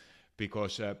want,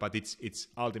 because but it's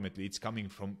ultimately it's coming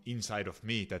from inside of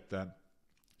me, that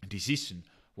decision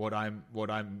what I'm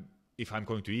if I'm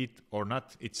going to eat or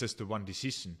not. It's just the one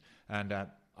decision, and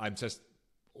I'm just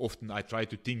often I try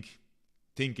to think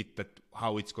it that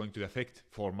how it's going to affect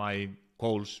for my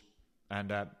goals, and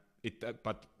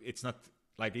but it's not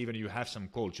like even you have some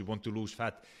goals, you want to lose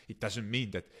fat, it doesn't mean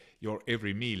that your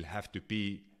every meal have to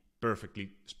be perfectly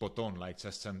spot on, like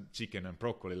just some chicken and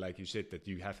broccoli, like you said, that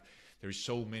you have. There is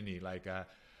so many like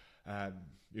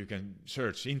you can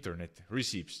search internet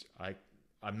recipes.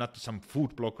 I'm not some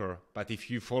food blogger, but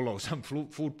if you follow some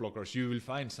food bloggers, you will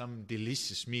find some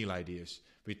delicious meal ideas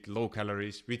with low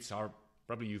calories, which are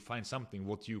probably you find something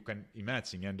what you can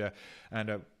imagine.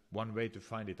 And one way to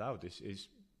find it out is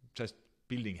just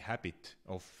building habit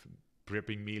of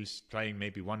prepping meals, trying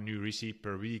maybe one new recipe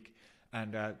per week.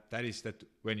 And that is that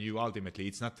when you ultimately,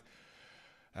 it's not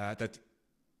that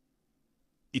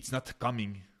it's not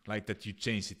coming like that you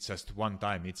change it just one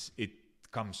time. It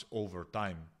comes over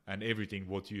time, and everything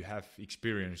what you have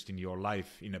experienced in your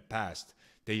life in the past,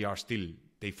 they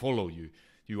follow you.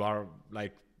 You are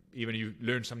like, even you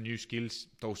learn some new skills,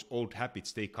 those old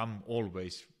habits, they come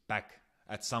always back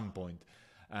at some point.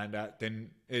 And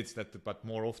then it's that, but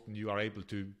more often you are able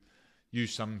to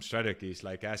use some strategies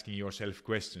like asking yourself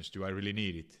questions. Do I really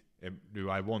need it? Do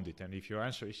I want it? And if your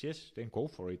answer is yes, then go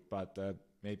for it. But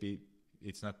maybe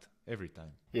it's not every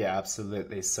time. Yeah,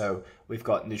 absolutely. So we've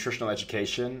got nutritional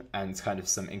education and kind of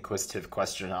some inquisitive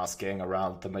question asking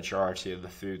around the majority of the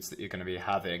foods that you're going to be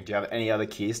having. Do you have any other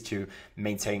keys to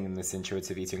maintaining this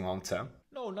intuitive eating long term?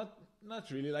 No, not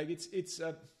really. Like it's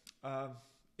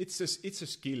a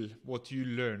skill what you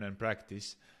learn and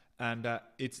practice, and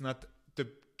it's not the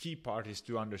key part is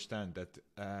to understand that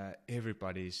there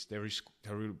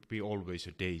will be always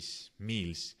a days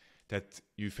meals that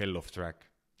you fell off track.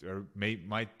 There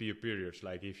might be a periods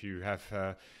like if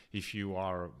you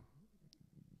are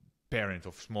parent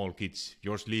of small kids,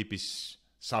 your sleep is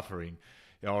suffering,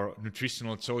 your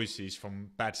nutritional choices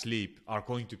from bad sleep are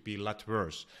going to be a lot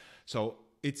worse. So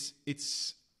it's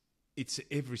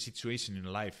every situation in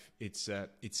life. It's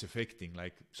affecting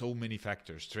like so many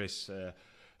factors, stress,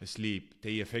 sleep.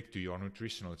 They affect your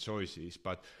nutritional choices.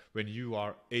 But when you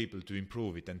are able to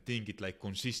improve it and think it like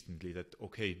consistently, that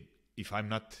okay, if I'm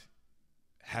not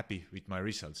happy with my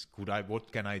results,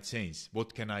 what can I change,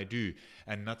 what can I do,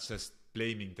 and not just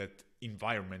blaming that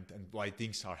environment and why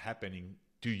things are happening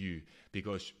to you,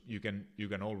 because you can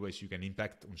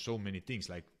impact on so many things.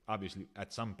 Like obviously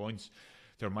at some points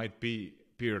there might be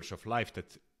periods of life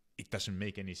that it doesn't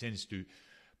make any sense to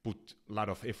put a lot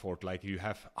of effort, like you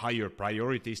have higher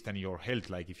priorities than your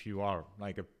health. Like if you are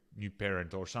like a new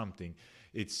parent or something,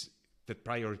 it's that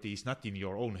priority is not in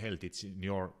your own health, it's in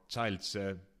your child's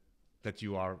that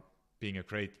you are being a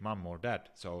great mom or dad.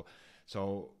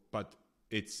 But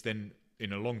it's then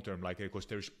in a long term, like, because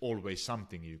there's always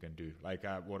something you can do. Like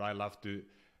what I love to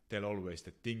tell always,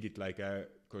 that think it like,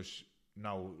 because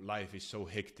now life is so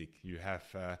hectic. You have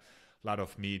a lot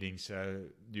of meetings,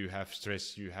 you have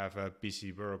stress, you have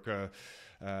busy work,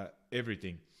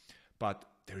 everything. But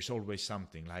there's always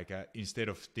something. Like instead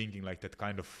of thinking like that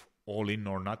kind of all in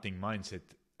or nothing mindset,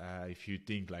 if you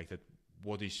think like that,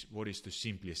 what is the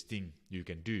simplest thing you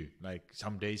can do? Like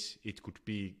some days it could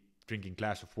be drinking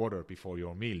glass of water before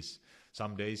your meals.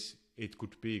 Some days it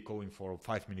could be going for a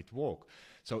 5-minute walk.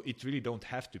 So it really don't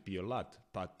have to be a lot,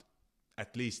 but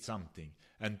at least something.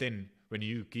 And then when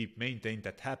you maintain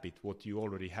that habit, what you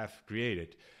already have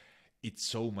created, it's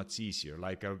so much easier.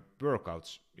 Like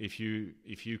workouts, if you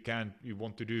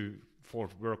want to do 4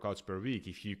 workouts per week,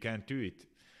 if you can't do it,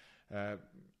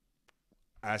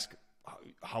 ask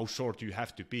how short you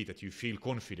have to be that you feel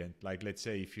confident. Like let's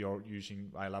say if you're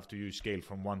using, I love to use scale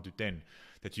from 1 to 10,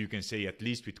 that you can say at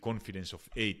least with confidence of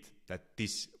 8 that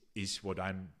this is what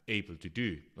I'm able to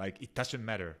do. Like it doesn't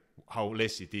matter how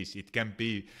less it is. It can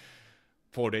be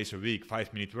 4 days a week,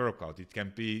 5-minute workout. It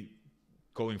can be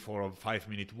going for a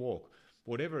 5-minute walk,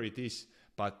 whatever it is,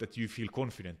 but that you feel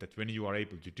confident that when you are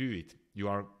able to do it, you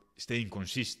are staying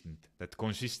consistent. That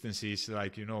consistency is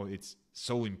like, it's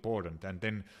so important. And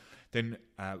then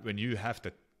when you have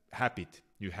that habit,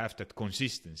 you have that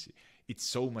consistency, it's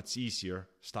so much easier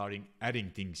starting adding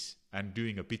things and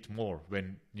doing a bit more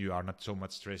when you are not so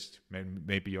much stressed.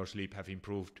 Maybe your sleep have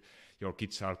improved, your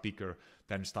kids are bigger,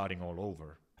 than starting all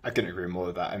over. I couldn't agree more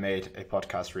with that. I made a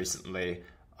podcast recently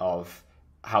of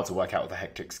how to work out with a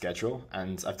hectic schedule,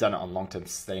 and I've done it on long-term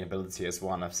sustainability as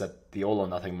well. And I've said the all or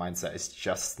nothing mindset is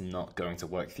just not going to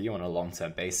work for you on a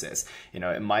long-term basis.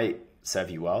 It might serve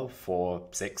you well for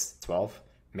 6, 12,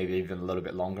 maybe even a little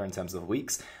bit longer in terms of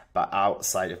weeks. But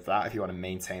outside of that, if you want to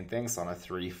maintain things on a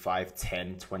 3, 5,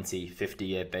 10, 20,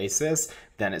 50-year basis,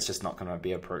 then it's just not going to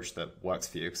be an approach that works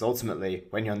for you. Because ultimately,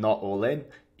 when you're not all in,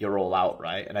 you're all out,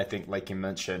 right? And I think, like you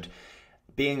mentioned,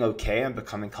 being okay and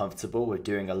becoming comfortable with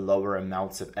doing a lower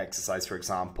amount of exercise, for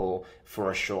example, for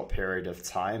a short period of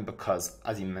time, because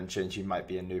as you mentioned, you might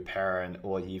be a new parent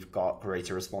or you've got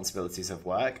greater responsibilities of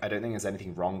work. I don't think there's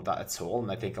anything wrong with that at all. And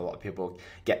I think a lot of people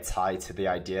get tied to the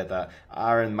idea that,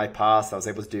 in my past, I was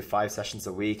able to do 5 sessions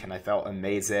a week and I felt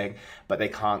amazing, but they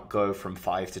can't go from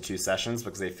 5 to 2 sessions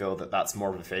because they feel that that's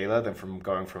more of a failure than from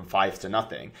going from 5 to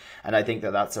nothing. And I think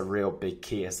that that's a real big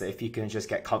key, is that if you can just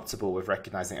get comfortable with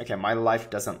recognizing, okay, my life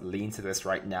doesn't lean to this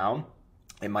right now.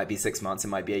 It might be 6 months, it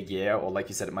might be a year, or like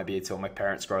you said, it might be until my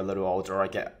parents grow a little older or I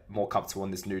get more comfortable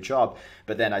in this new job.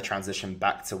 But then I transition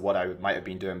back to what I might have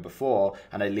been doing before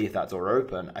and I leave that door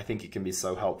open. I think it can be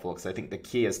so helpful, because I think the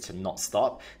key is to not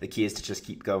stop. The key is to just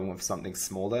keep going with something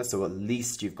smaller. So at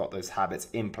least you've got those habits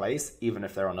in place, even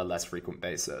if they're on a less frequent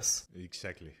basis.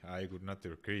 Exactly. I would not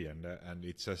agree. And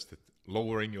it's just that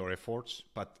lowering your efforts,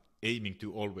 but aiming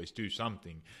to always do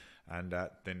something. And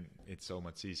then it's so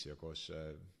much easier, because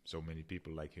so many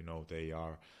people, like, they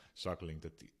are struggling,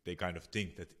 that they kind of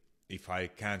think that if I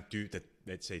can't do that,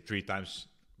 let's say 3 times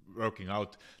working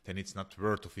out, then it's not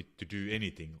worth of it to do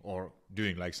anything, or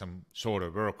doing like some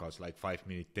shorter workouts, like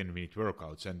 5-minute, 10-minute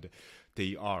workouts. And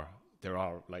they are there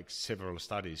are like several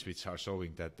studies which are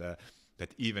showing that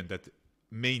that even that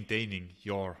maintaining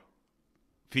your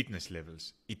fitness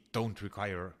levels, it don't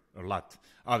require a lot.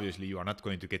 Obviously, you are not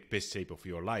going to get best shape of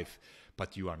your life,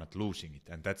 but you are not losing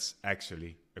it, and that's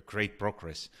actually a great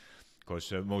progress.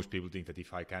 Because most people think that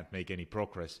if I can't make any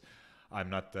progress, I'm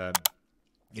not.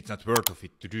 It's not worth of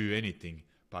it to do anything.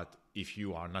 But if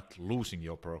you are not losing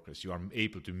your progress, you are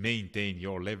able to maintain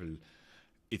your level.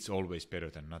 It's always better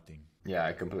than nothing. Yeah,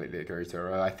 I completely agree,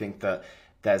 Turo. I think that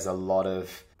there's a lot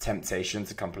of temptation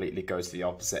to completely go to the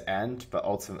opposite end, but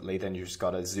ultimately then you just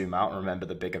got to zoom out and remember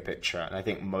the bigger picture. And I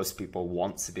think most people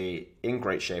want to be in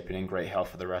great shape and in great health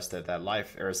for the rest of their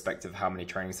life, irrespective of how many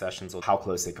training sessions or how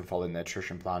close they can follow their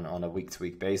nutrition plan on a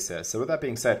week-to-week basis. So with that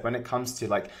being said, when it comes to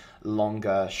like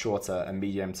longer, shorter and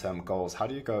medium-term goals, how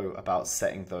do you go about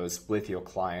setting those with your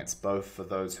clients, both for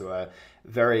those who are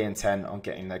very intent on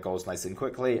getting their goals nice and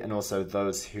quickly, and also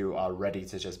those who are ready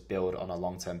to just build on a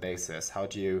long-term basis? How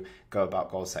do you go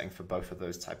about goal setting for both of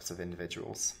those types of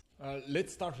individuals?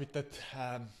 Let's start with that.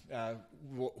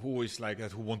 Who is like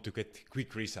that? Who want to get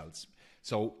quick results?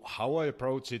 So how I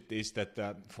approach it is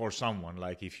that for someone,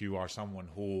 like if you are someone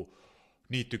who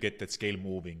need to get that scale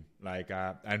moving, like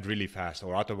and really fast,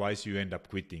 or otherwise you end up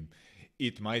quitting.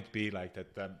 It might be like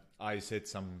that. I set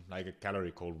some like a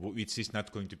calorie goal, which is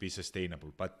not going to be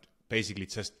sustainable, but basically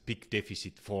just big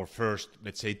deficit for first,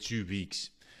 let's say 2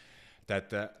 weeks.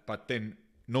 But then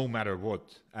no matter what,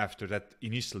 after that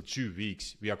initial 2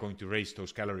 weeks, we are going to raise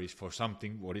those calories for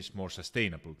something what is more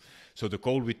sustainable. So the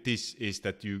goal with this is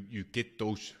that you get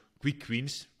those quick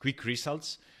wins, quick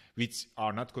results, which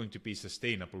are not going to be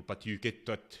sustainable, but you get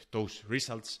those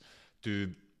results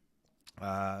to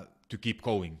keep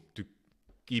going, to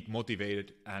keep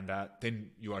motivated, and then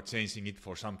you are changing it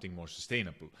for something more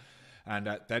sustainable. And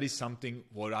that is something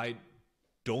what I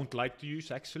don't like to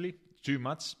use actually too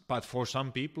much, but for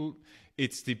some people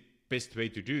it's the best way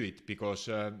to do it, because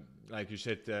like you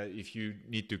said, if you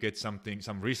need to get some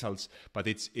results, but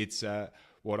it's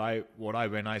what I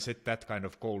when I set that kind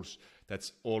of goals,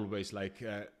 that's always like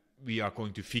we are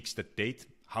going to fix the date,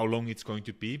 how long it's going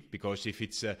to be, because if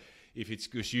it's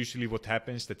because usually what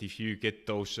happens that if you get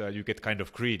those you get kind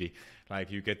of greedy,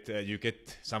 like you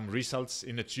get some results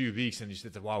in a 2 weeks and you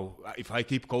said, wow, if I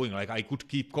keep going, like I could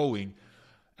keep going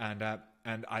and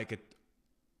I get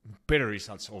better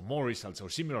results or more results or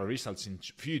similar results in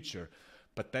future.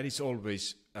 But that is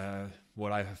always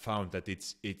what I have found, that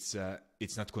it's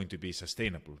not going to be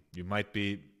sustainable. You might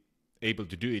be able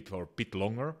to do it for a bit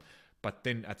longer, but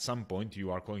then at some point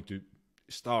you are going to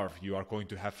starve, you are going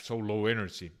to have so low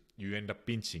energy, you end up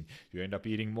binging, you end up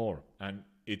eating more, and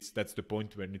that's the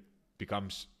point when it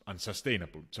becomes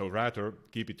unsustainable. So rather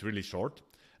keep it really short,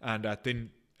 and then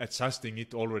adjusting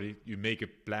it already, you make a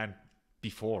plan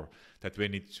before that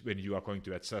when you are going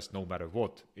to adjust, no matter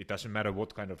what, it doesn't matter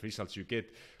what kind of results you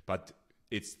get, but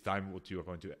it's time what you are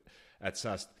going to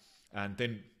adjust. And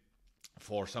then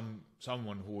for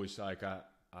someone who is like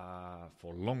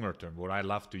for longer term, what I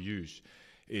love to use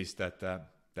is that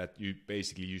you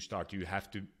basically you have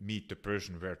to meet the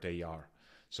person where they are.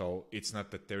 So it's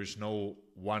not that there is no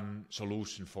one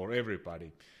solution for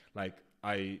everybody. Like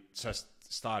I just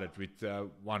started with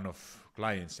one of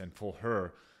clients, and for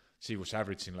her, she was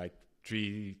averaging like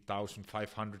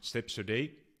 3,500 steps a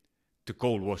day. The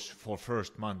goal was for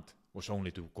first month was only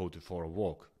to go for a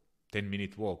walk,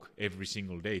 10-minute walk every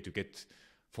single day to get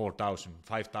 4,000,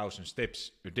 5,000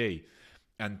 steps a day.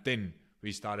 And then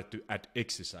we started to add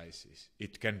exercises.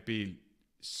 It can be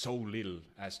so little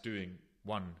as doing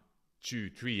 1, 2,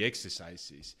 3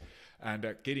 exercises,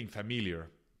 and getting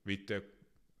familiar with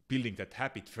building that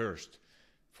habit first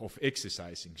of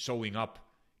exercising, showing up,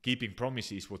 keeping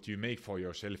promises what you make for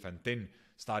yourself, and then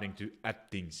starting to add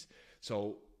things.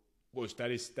 So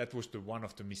that was one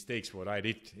of the mistakes what I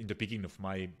did in the beginning of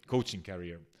my coaching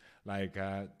career. Like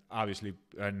obviously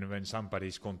when somebody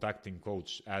is contacting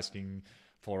coach asking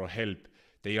for help,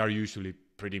 they are usually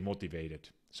pretty motivated.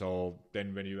 So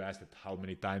then when you ask that how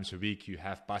many times a week you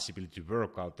have possibility to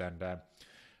work out, and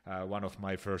one of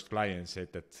my first clients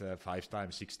said that 5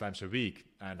 times, 6 times a week.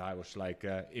 And I was like,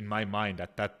 in my mind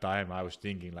at that time, I was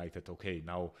thinking like that, okay,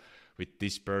 now with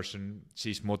this person,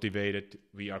 she's motivated,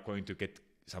 we are going to get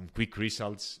some quick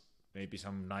results, maybe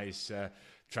some nice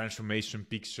transformation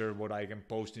picture, what I can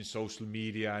post in social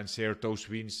media and share those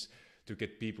wins to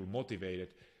get people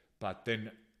motivated. But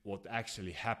then what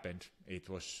actually happened,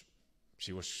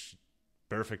 she was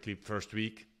perfectly first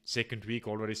week, second week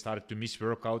already started to miss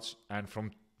workouts, and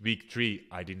from week 3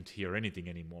 I didn't hear anything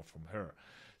anymore from her.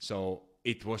 So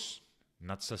it was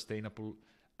not sustainable,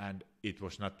 and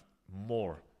it's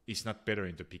not better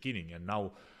in the beginning. And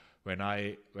now when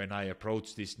I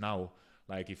approach this now,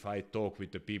 like if I talk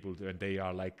with the people and they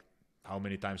are like how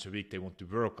many times a week they want to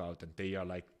work out, and they are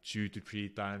like 2 to 3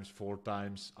 times, 4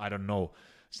 times, I don't know.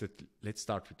 So let's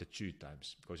start with the 2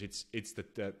 times, because it's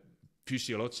the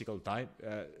physiological time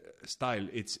style.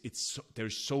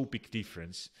 There's so big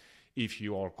difference if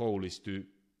your goal is to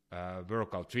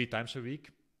work out 3 times a week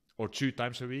or 2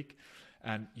 times a week,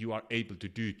 and you are able to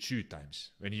do 2 times.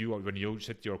 When you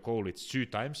set your goal, it's 2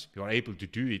 times. You are able to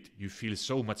do it. You feel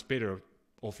so much better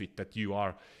of it that you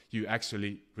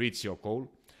actually reach your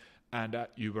goal, and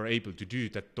you were able to do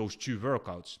those 2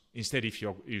 workouts. Instead, if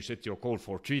you set your goal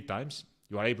for 3 times,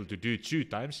 you are able to do 2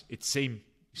 times. It's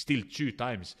still 2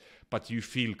 times, but you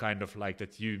feel kind of like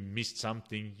that you missed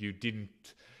something.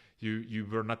 You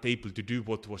were not able to do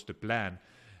what was the plan,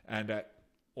 and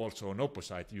also on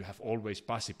opposite, you have always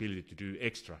possibility to do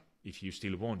extra if you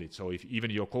still want it. So if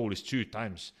even your goal is 2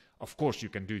 times, of course you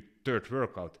can do 3rd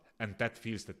workout, and that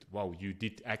feels that, wow, you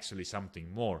did actually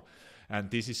something more. And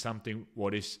this is something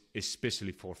what is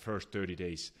especially for first 30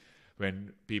 days,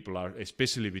 when people are,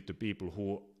 especially with the people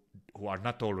who are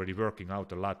not already working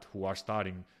out a lot, who are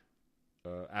starting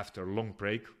after a long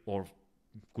break, or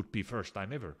could be first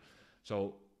time ever.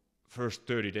 So first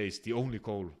 30 days, the only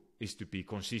goal is to be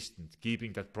consistent,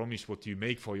 keeping that promise what you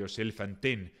make for yourself. And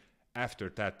then after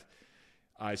that,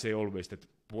 I say always that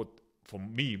what for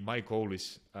me, my goal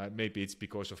is, maybe it's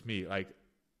because of me, like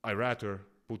I rather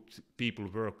put people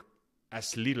work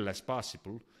as little as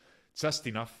possible, just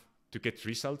enough to get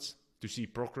results, to see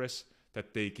progress,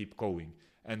 that they keep going.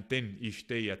 And then if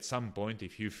they at some point,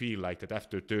 if you feel like that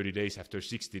after 30 days, after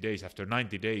 60 days, after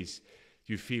 90 days,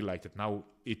 you feel like that now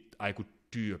I could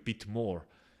do a bit more,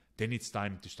 then it's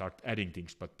time to start adding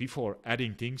things. But before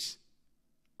adding things,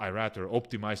 I rather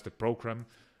optimize the program,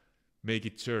 make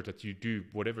it sure that you do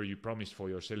whatever you promised for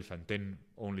yourself, and then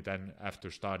only then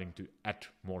after starting to add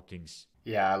more things.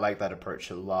 Yeah, I like that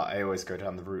approach a lot. I always go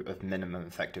down the route of minimum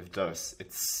effective dose.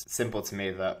 It's simple to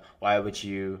me that why would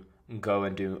you go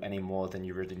and do any more than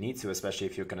you really need to, especially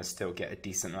if you're going to still get a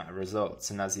decent amount of results.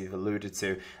 And as you've alluded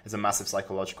to, there's a massive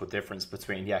psychological difference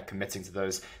between committing to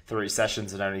those 3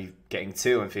 sessions and only getting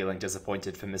 2 and feeling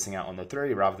disappointed for missing out on the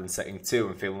 3, rather than setting 2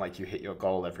 and feeling like you hit your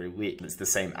goal every week. It's the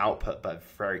same output but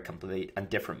very complete and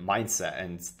different mindset,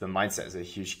 and the mindset is a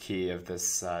huge key of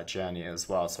this journey as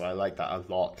well. So I like that a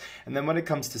lot. And then when it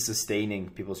comes to sustaining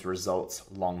people's results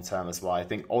long term as well, I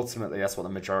think ultimately that's what the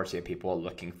majority of people are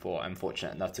looking for. I'm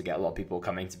fortunate enough to get a lot of people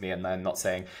coming to me and they're not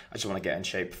saying, I just want to get in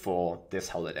shape for this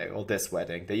holiday or this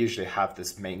wedding. They usually have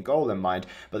this main goal in mind,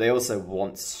 but they also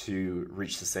want to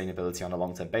reach sustainability on a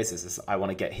long-term basis. It's, I want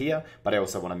to get here, but I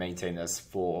also want to maintain this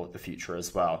for the future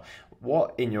as well.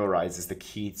 What, in your eyes, is the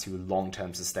key to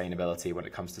long-term sustainability when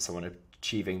it comes to someone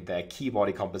achieving their key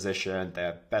body composition,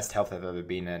 their best health they've ever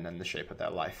been in, and the shape of their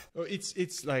life?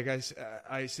 It's like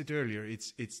I said earlier,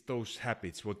 it's those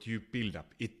habits, what you build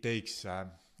up. It takes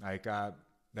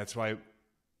that's why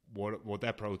what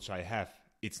approach I have,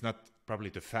 it's not probably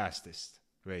the fastest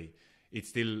way. It's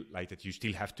still like that you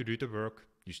still have to do the work,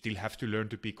 you still have to learn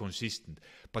to be consistent.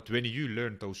 But when you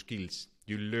learn those skills,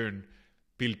 you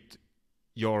build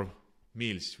your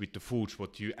meals with the foods,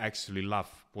 what you actually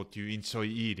love, what you enjoy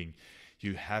eating.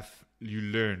 You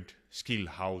learned skill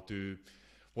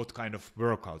what kind of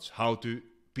workouts, how to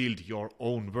build your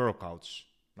own workouts,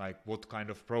 like what kind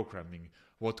of programming,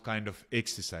 what kind of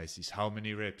exercises, how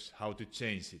many reps, how to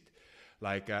change it.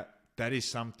 Like that is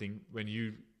something when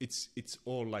it's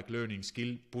all like learning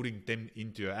skill, putting them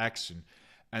into action.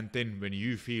 And then when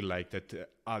you feel like that,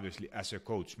 obviously as a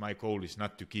coach, my goal is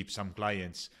not to keep some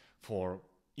clients for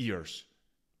years.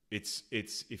 If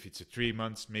it's a 3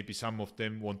 months, maybe some of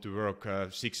them want to work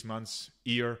 6 months,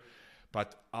 year,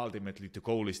 but ultimately the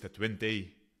goal is that when they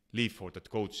leave for that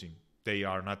coaching, they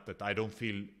are not that I don't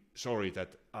feel sorry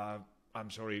that I'm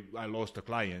sorry I lost a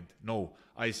client. No,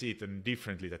 I see it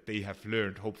differently, that they have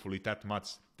learned hopefully that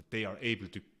much that they are able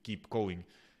to keep going,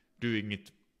 doing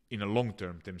it in a long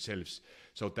term themselves.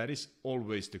 So that is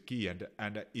always the key,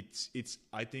 and it's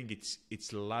I think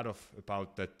it's a lot of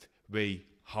about that way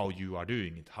how you are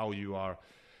doing it, how you are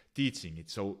teaching it.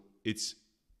 So it's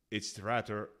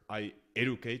rather I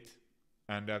educate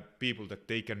and people that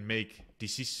they can make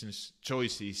decisions,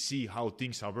 choices, see how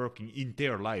things are working in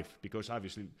their life, because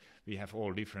obviously we have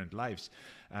all different lives,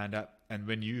 and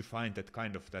when you find that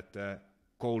kind of that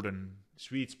golden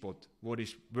sweet spot, what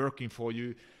is working for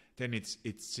you, then it's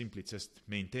simply just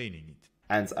maintaining it.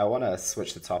 And I want to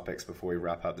switch the topics before we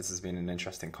wrap up. This has been an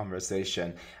interesting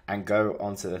conversation, and go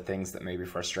on to the things that maybe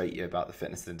frustrate you about the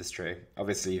fitness industry.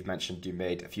 Obviously, you've mentioned you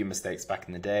made a few mistakes back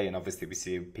in the day, and obviously we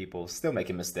see people still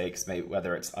making mistakes,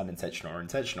 whether it's unintentional or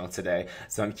intentional today.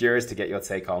 So I'm curious to get your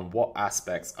take on what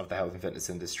aspects of the health and fitness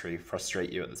industry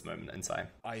frustrate you at this moment in time.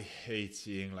 I hate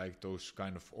seeing like those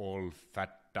kind of all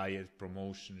fat diet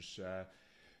promotions,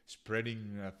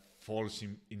 spreading false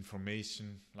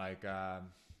information. Like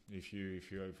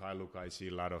if I look, I see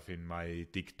a lot of in my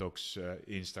TikToks,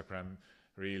 Instagram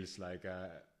reels, like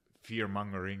fear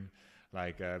mongering,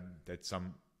 like that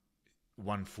some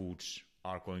one foods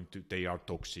are they are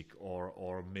toxic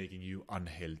or making you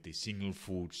unhealthy. Single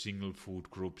food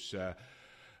groups,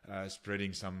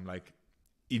 spreading some like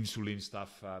insulin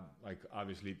stuff. Like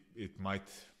obviously it might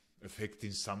affect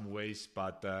in some ways,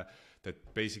 but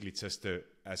that basically just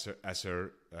as a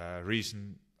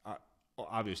reason.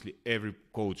 Obviously, every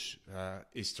coach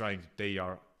is trying. They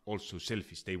are also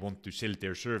selfish. They want to sell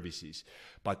their services,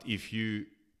 but if you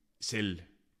sell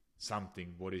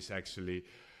something what is actually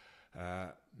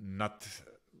not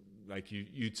like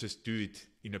you just do it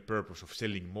in a purpose of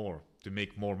selling more to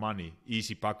make more money,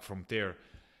 easy buck from there.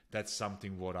 That's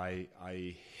something what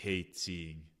I hate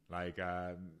seeing. Like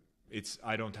I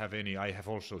don't have any. I have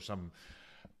also some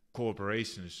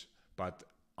cooperations, but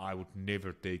I would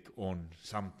never take on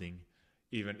something.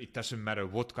 Even it doesn't matter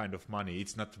what kind of money.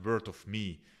 It's not worth of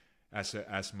me as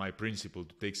my principle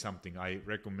to take something. I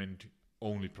recommend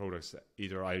only products that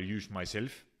either I use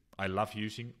myself, I love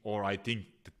using, or I think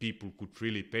that people could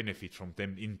really benefit from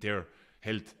them in their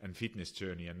health and fitness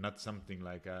journey, and not something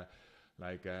like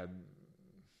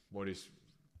what is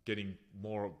getting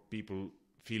more people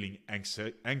feeling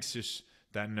anxious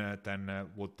than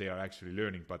what they are actually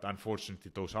learning. But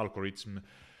unfortunately, those algorithms,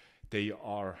 they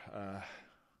are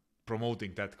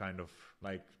promoting that kind of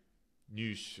like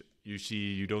news.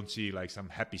 You don't see like some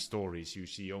happy stories. You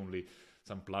see only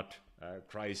some blood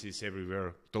crisis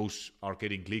everywhere. Those are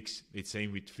getting clicks. It's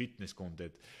same with fitness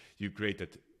content. You create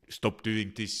that, stop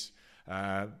doing this,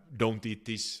 don't eat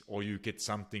this, or you get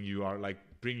something, you are like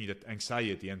bringing that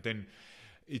anxiety, and then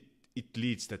it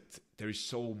leads that there is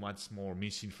so much more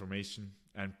misinformation,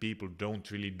 and people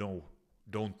don't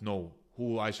know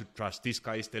who I should trust. This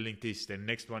guy is telling this, then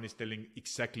next one is telling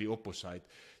exactly opposite.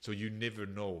 So you never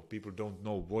know. People don't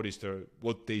know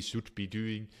what they should be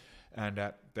doing,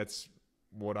 and that's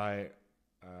what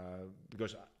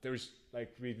because there is,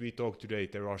 like we talked today,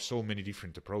 there are so many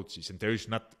different approaches, and there is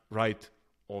not right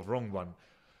or wrong one.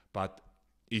 But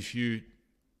if you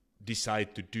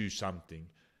decide to do something,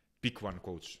 pick one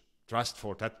coach, trust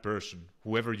for that person,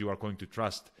 whoever you are going to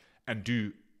trust, and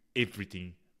do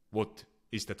everything what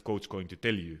is that coach going to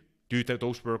tell you. Do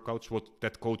those workouts what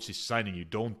that coach is signing you.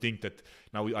 Don't think that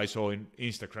now I saw in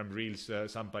Instagram reels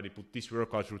somebody put this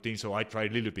workout routine, so I try a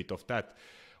little bit of that.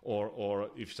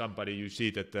 Or if somebody, you see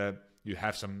that you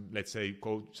have some, let's say,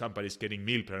 somebody's getting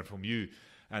meal plan from you,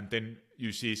 and then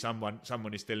you see someone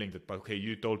is telling that, but okay,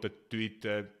 you told that to eat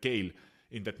kale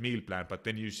in that meal plan, but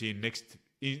then you see next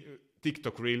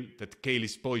TikTok reel that kale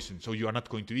is poison, so you are not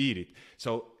going to eat it.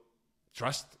 So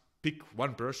pick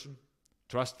one person,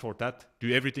 trust for that,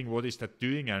 do everything what is that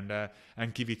doing,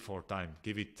 and give it for time.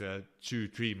 Give it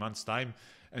 2-3 months time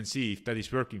and see if that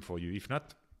is working for you. If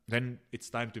not, then it's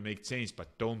time to make change,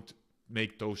 but don't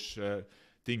make those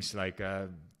things like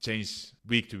change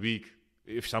week to week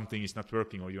if something is not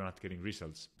working or you're not getting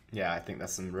results. Yeah, I think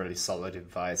that's some really solid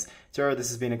advice. Turo, this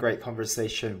has been a great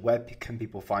conversation. Where can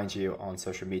people find you on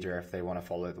social media if they want to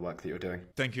follow the work that you're doing?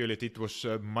 Thank you, Elliot. It was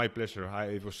my pleasure.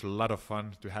 It was a lot of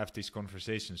fun to have this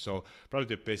conversation. So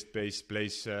probably the best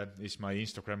place is my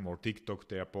Instagram or TikTok.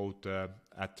 They are both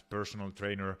at personal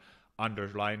trainer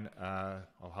underline,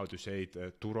 or how to say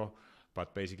it, Turo.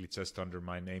 But basically just under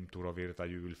my name, Turo Virta,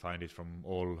 you will find it from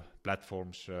all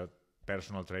platforms.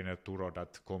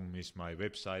 Personaltrainer.turo.com is my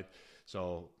website.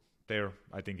 So there,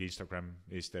 I think Instagram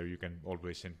is there. You can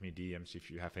always send me DMs if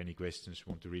you have any questions,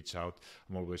 want to reach out.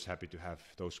 I'm always happy to have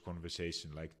those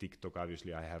conversations. Like TikTok,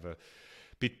 obviously I have a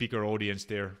bit bigger audience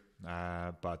there,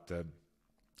 but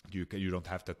you don't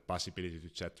have that possibility to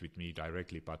chat with me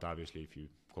directly. But obviously if you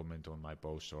comment on my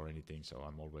posts or anything, so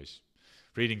I'm always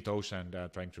reading those and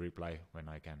trying to reply when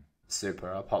I can.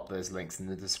 Super. I'll pop those links in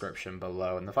the description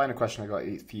below. And the final question I got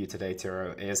for you today,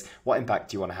 Turo, is what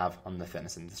impact do you want to have on the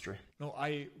fitness industry? No,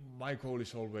 my goal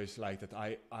is always like that.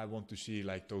 I want to see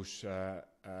like those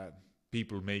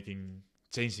people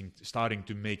starting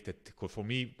to make that. For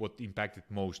me, what impacted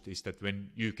most is that when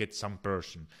you get some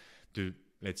person to,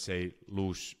 let's say,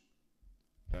 lose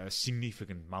a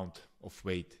significant amount of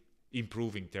weight,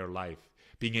 improving their life,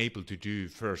 being able to do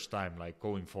first time, like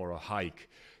going for a hike,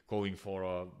 going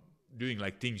for doing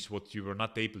like things what you were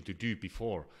not able to do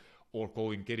before, or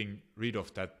getting rid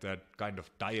of that kind of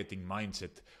dieting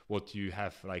mindset what you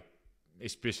have, like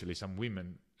especially some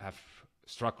women have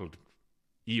struggled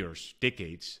years,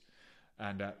 decades.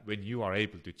 And when you are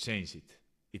able to change it,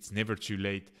 it's never too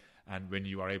late. And when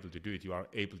you are able to do it, you are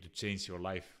able to change your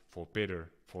life for better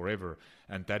forever.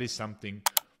 And that is something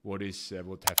what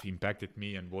have impacted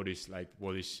me, and what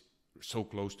is so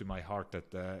close to my heart,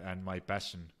 that and my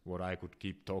passion, what I could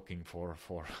keep talking for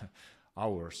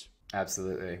hours.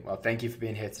 Absolutely. Well, thank you for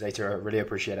being here today, Turo. Really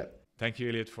appreciate it. Thank you,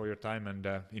 Elliot, for your time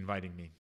and inviting me.